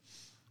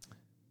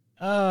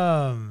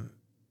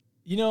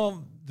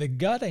 The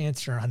gut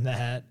answer on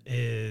that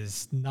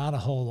is not a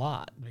whole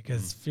lot,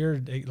 because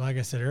fear, like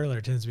I said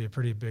earlier, tends to be a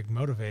pretty big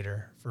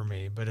motivator for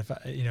me. But if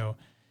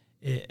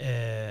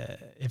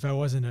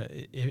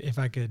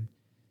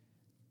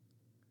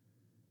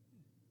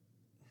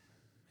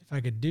I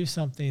could do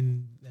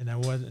something and I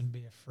wouldn't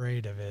be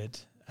afraid of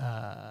it,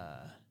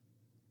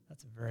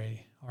 that's a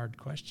very hard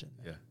question.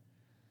 Yeah.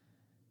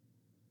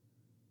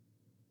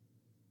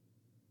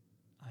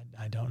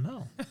 I don't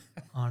know,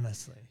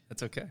 honestly.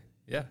 That's okay.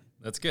 Yeah,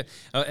 that's good.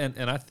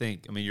 And I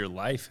think, your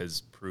life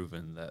has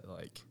proven that,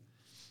 like,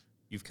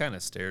 you've kind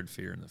of stared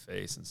fear in the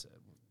face and said,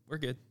 we're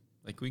good.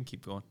 Like, we can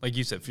keep going. Like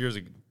you said, fear is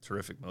a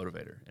terrific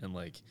motivator, and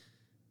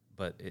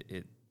but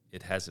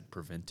it hasn't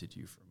prevented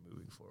you from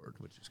moving forward,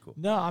 which is cool.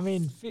 No,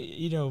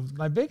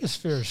 my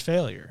biggest fear is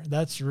failure.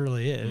 That's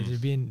really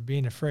it.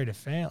 Being afraid of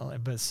failing.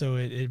 But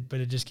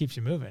it just keeps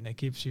you moving. It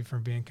keeps you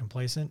from being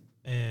complacent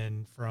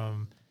and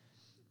from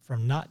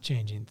not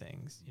changing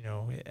things.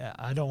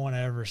 I don't want to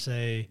ever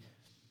say,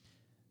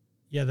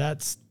 yeah,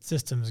 that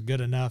system's good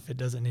enough. It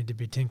doesn't need to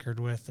be tinkered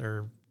with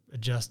or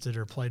adjusted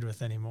or played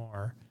with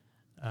anymore.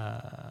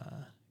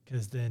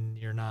 Because then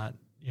you're not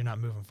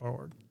moving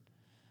forward.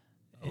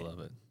 I love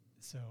it.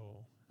 So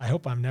I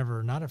hope I'm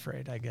never not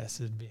afraid, I guess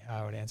would be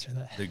how I would answer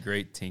that. The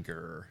great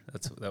tinkerer.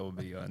 That will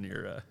be on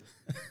your,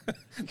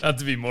 not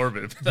to be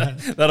morbid, but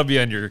that'll be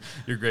on your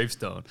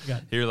gravestone.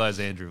 Here lies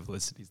Andrew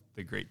Felicity, he's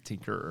the great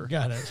tinkerer.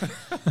 Got it.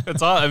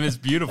 It's all. It's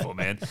beautiful,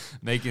 man.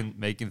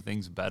 Making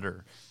things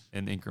better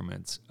in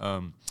increments.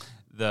 Now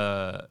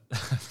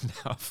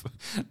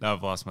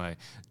I've lost my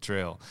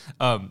trail.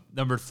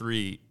 Number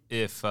 3,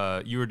 if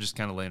you were just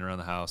kind of laying around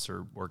the house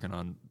or working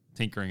on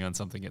tinkering on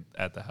something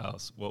at the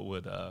house,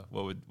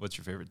 what's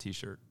your favorite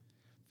T-shirt?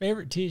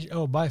 Favorite T-shirt?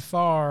 Oh, by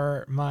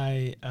far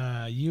my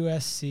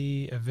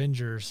USC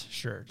Avengers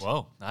shirt.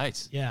 Whoa,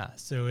 nice. Yeah,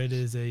 so it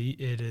is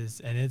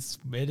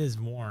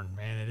worn,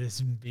 man. It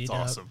is beat up.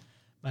 Awesome.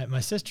 My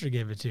sister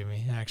gave it to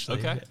me, actually.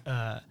 Okay.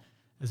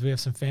 As we have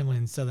some family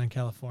in Southern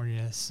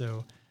California,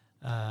 so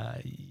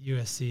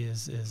USC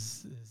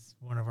is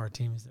one of our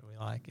teams that we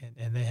like,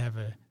 and they have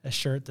a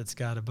shirt that's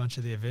got a bunch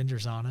of the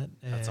Avengers on it.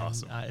 And, that's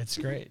awesome. It's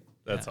great.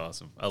 That's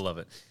awesome. I love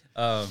it.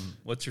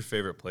 What's your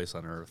favorite place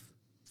on earth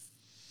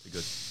to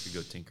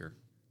go tinker?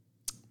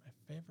 My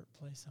favorite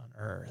place on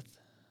earth.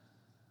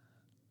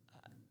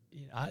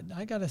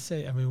 I gotta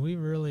say, we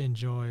really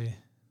enjoy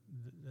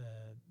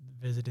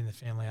visiting the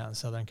family out in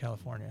Southern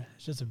California.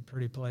 It's just a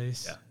pretty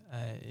place. Yeah.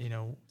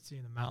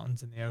 Seeing the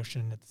mountains and the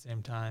ocean at the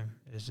same time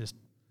is just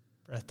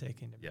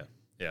breathtaking to me.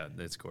 Yeah,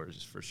 it's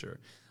gorgeous for sure.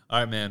 All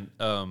right, man.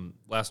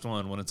 Last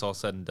one. When it's all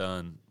said and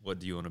done, what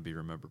do you want to be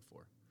remembered for?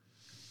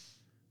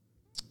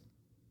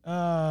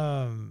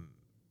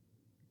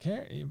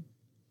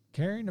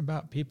 Caring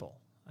about people.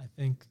 I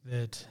think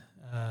that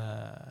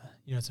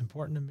it's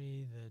important to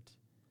me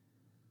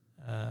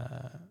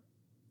that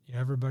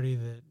everybody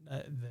that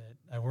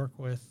I work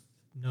with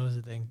knows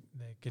that they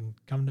can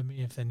come to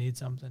me if they need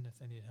something, if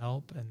they need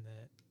help, and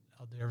that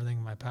I'll do everything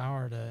in my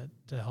power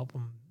to help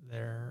them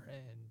there.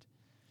 And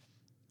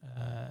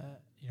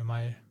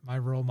my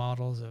role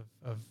models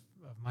of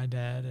my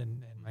dad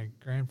and my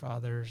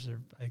grandfathers are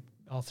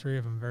all 3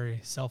 of them very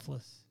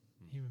selfless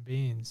human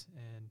beings,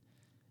 and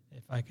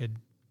if I could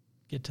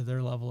get to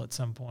their level at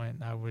some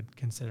point, I would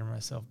consider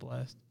myself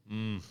blessed.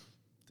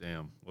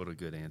 Damn, what a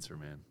good answer,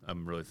 man.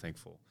 I'm really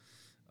thankful.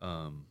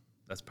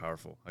 That's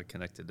powerful. I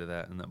connected to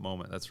that in that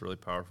moment. That's really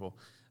powerful.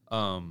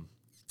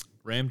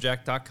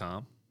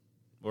 Ramjack.com.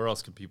 Where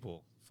else can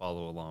people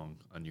follow along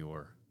on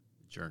your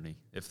journey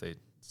if they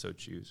so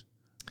choose?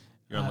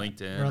 You're on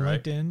LinkedIn, We're on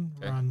right? LinkedIn.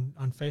 Okay. We're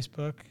on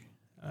Facebook.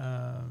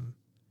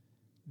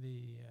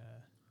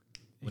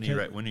 When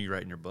are you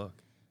writing your book?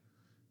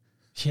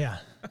 Yeah,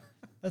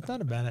 that's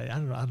not a bad idea.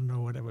 I don't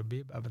know what it would be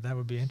about, but that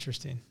would be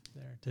interesting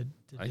there to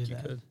I do think that. you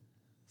could.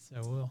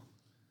 So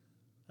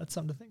that's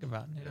something to think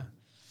about. Yeah.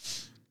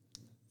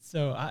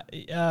 So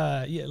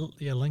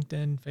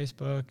LinkedIn,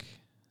 Facebook,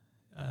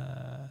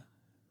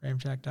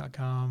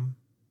 Ramjack.com,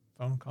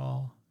 phone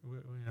call.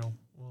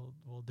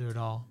 we'll do it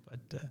all.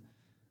 But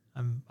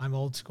I'm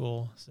old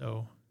school,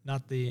 so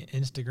not the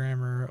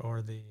Instagrammer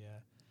or the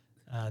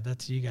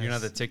that's you guys. You're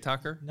not the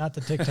TikToker? Not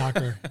the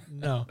TikToker.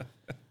 No.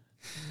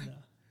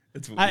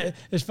 It's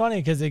it's funny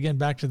because, again,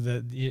 back to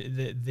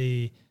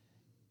the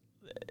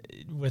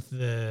with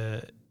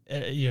the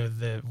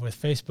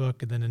with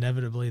Facebook, and then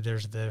inevitably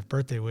there's the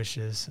birthday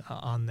wishes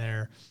on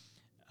there.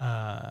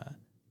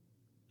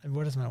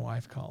 What does my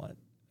wife call it?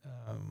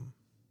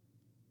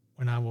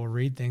 When I will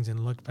read things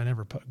and look, but I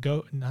never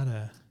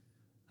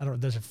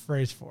there's a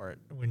phrase for it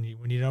when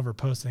you don't ever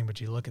post anything, but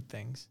you look at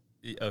things.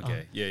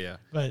 Okay. Yeah.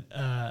 But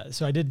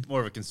so I did more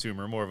of a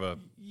consumer, more of a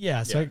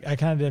So I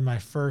kind of did my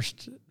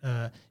first,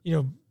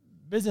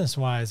 business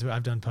wise,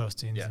 I've done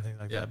postings and things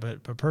like that.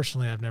 But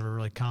personally, I've never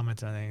really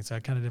commented on anything. So I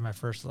kind of did my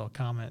first little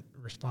comment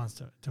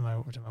response to my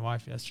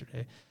wife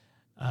yesterday.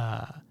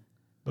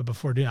 But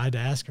before doing, I had to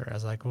ask her. I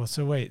was like, "Well,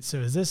 so wait, so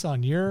is this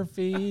on your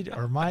feed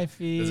or my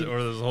feed, or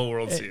does the whole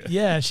world see it?"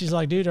 Yeah, and she's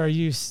like, "Dude, are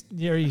you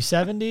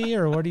 70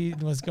 or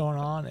what's going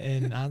on?"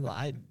 And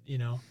I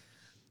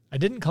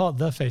didn't call it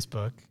the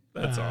Facebook.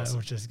 That's awesome.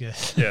 Which is good.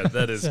 Yeah,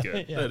 that is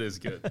good. Yeah. That is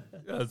good.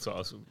 That's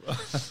awesome.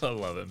 I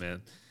love it,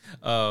 man.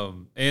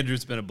 Andrew,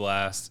 it's been a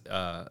blast.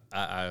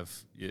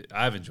 I've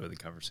enjoyed the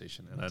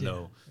conversation, and I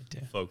know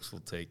folks will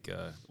take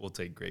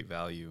great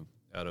value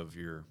out of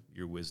your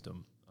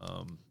wisdom,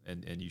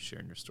 and you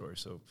sharing your story.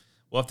 So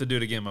we'll have to do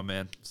it again, my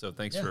man. So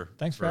thanks for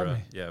having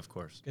me. Yeah, of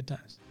course. Good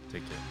times.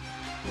 Take care.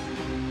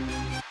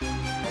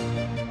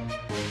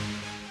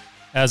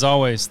 As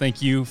always,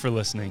 thank you for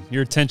listening.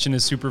 Your attention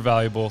is super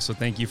valuable, so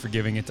thank you for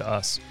giving it to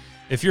us.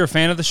 If you're a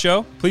fan of the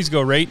show, please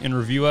go rate and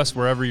review us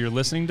wherever you're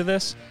listening to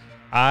this.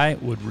 I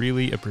would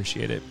really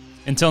appreciate it.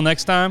 Until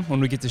next time,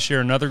 when we get to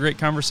share another great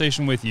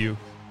conversation with you,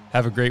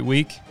 have a great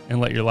week and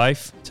let your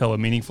life tell a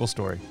meaningful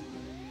story.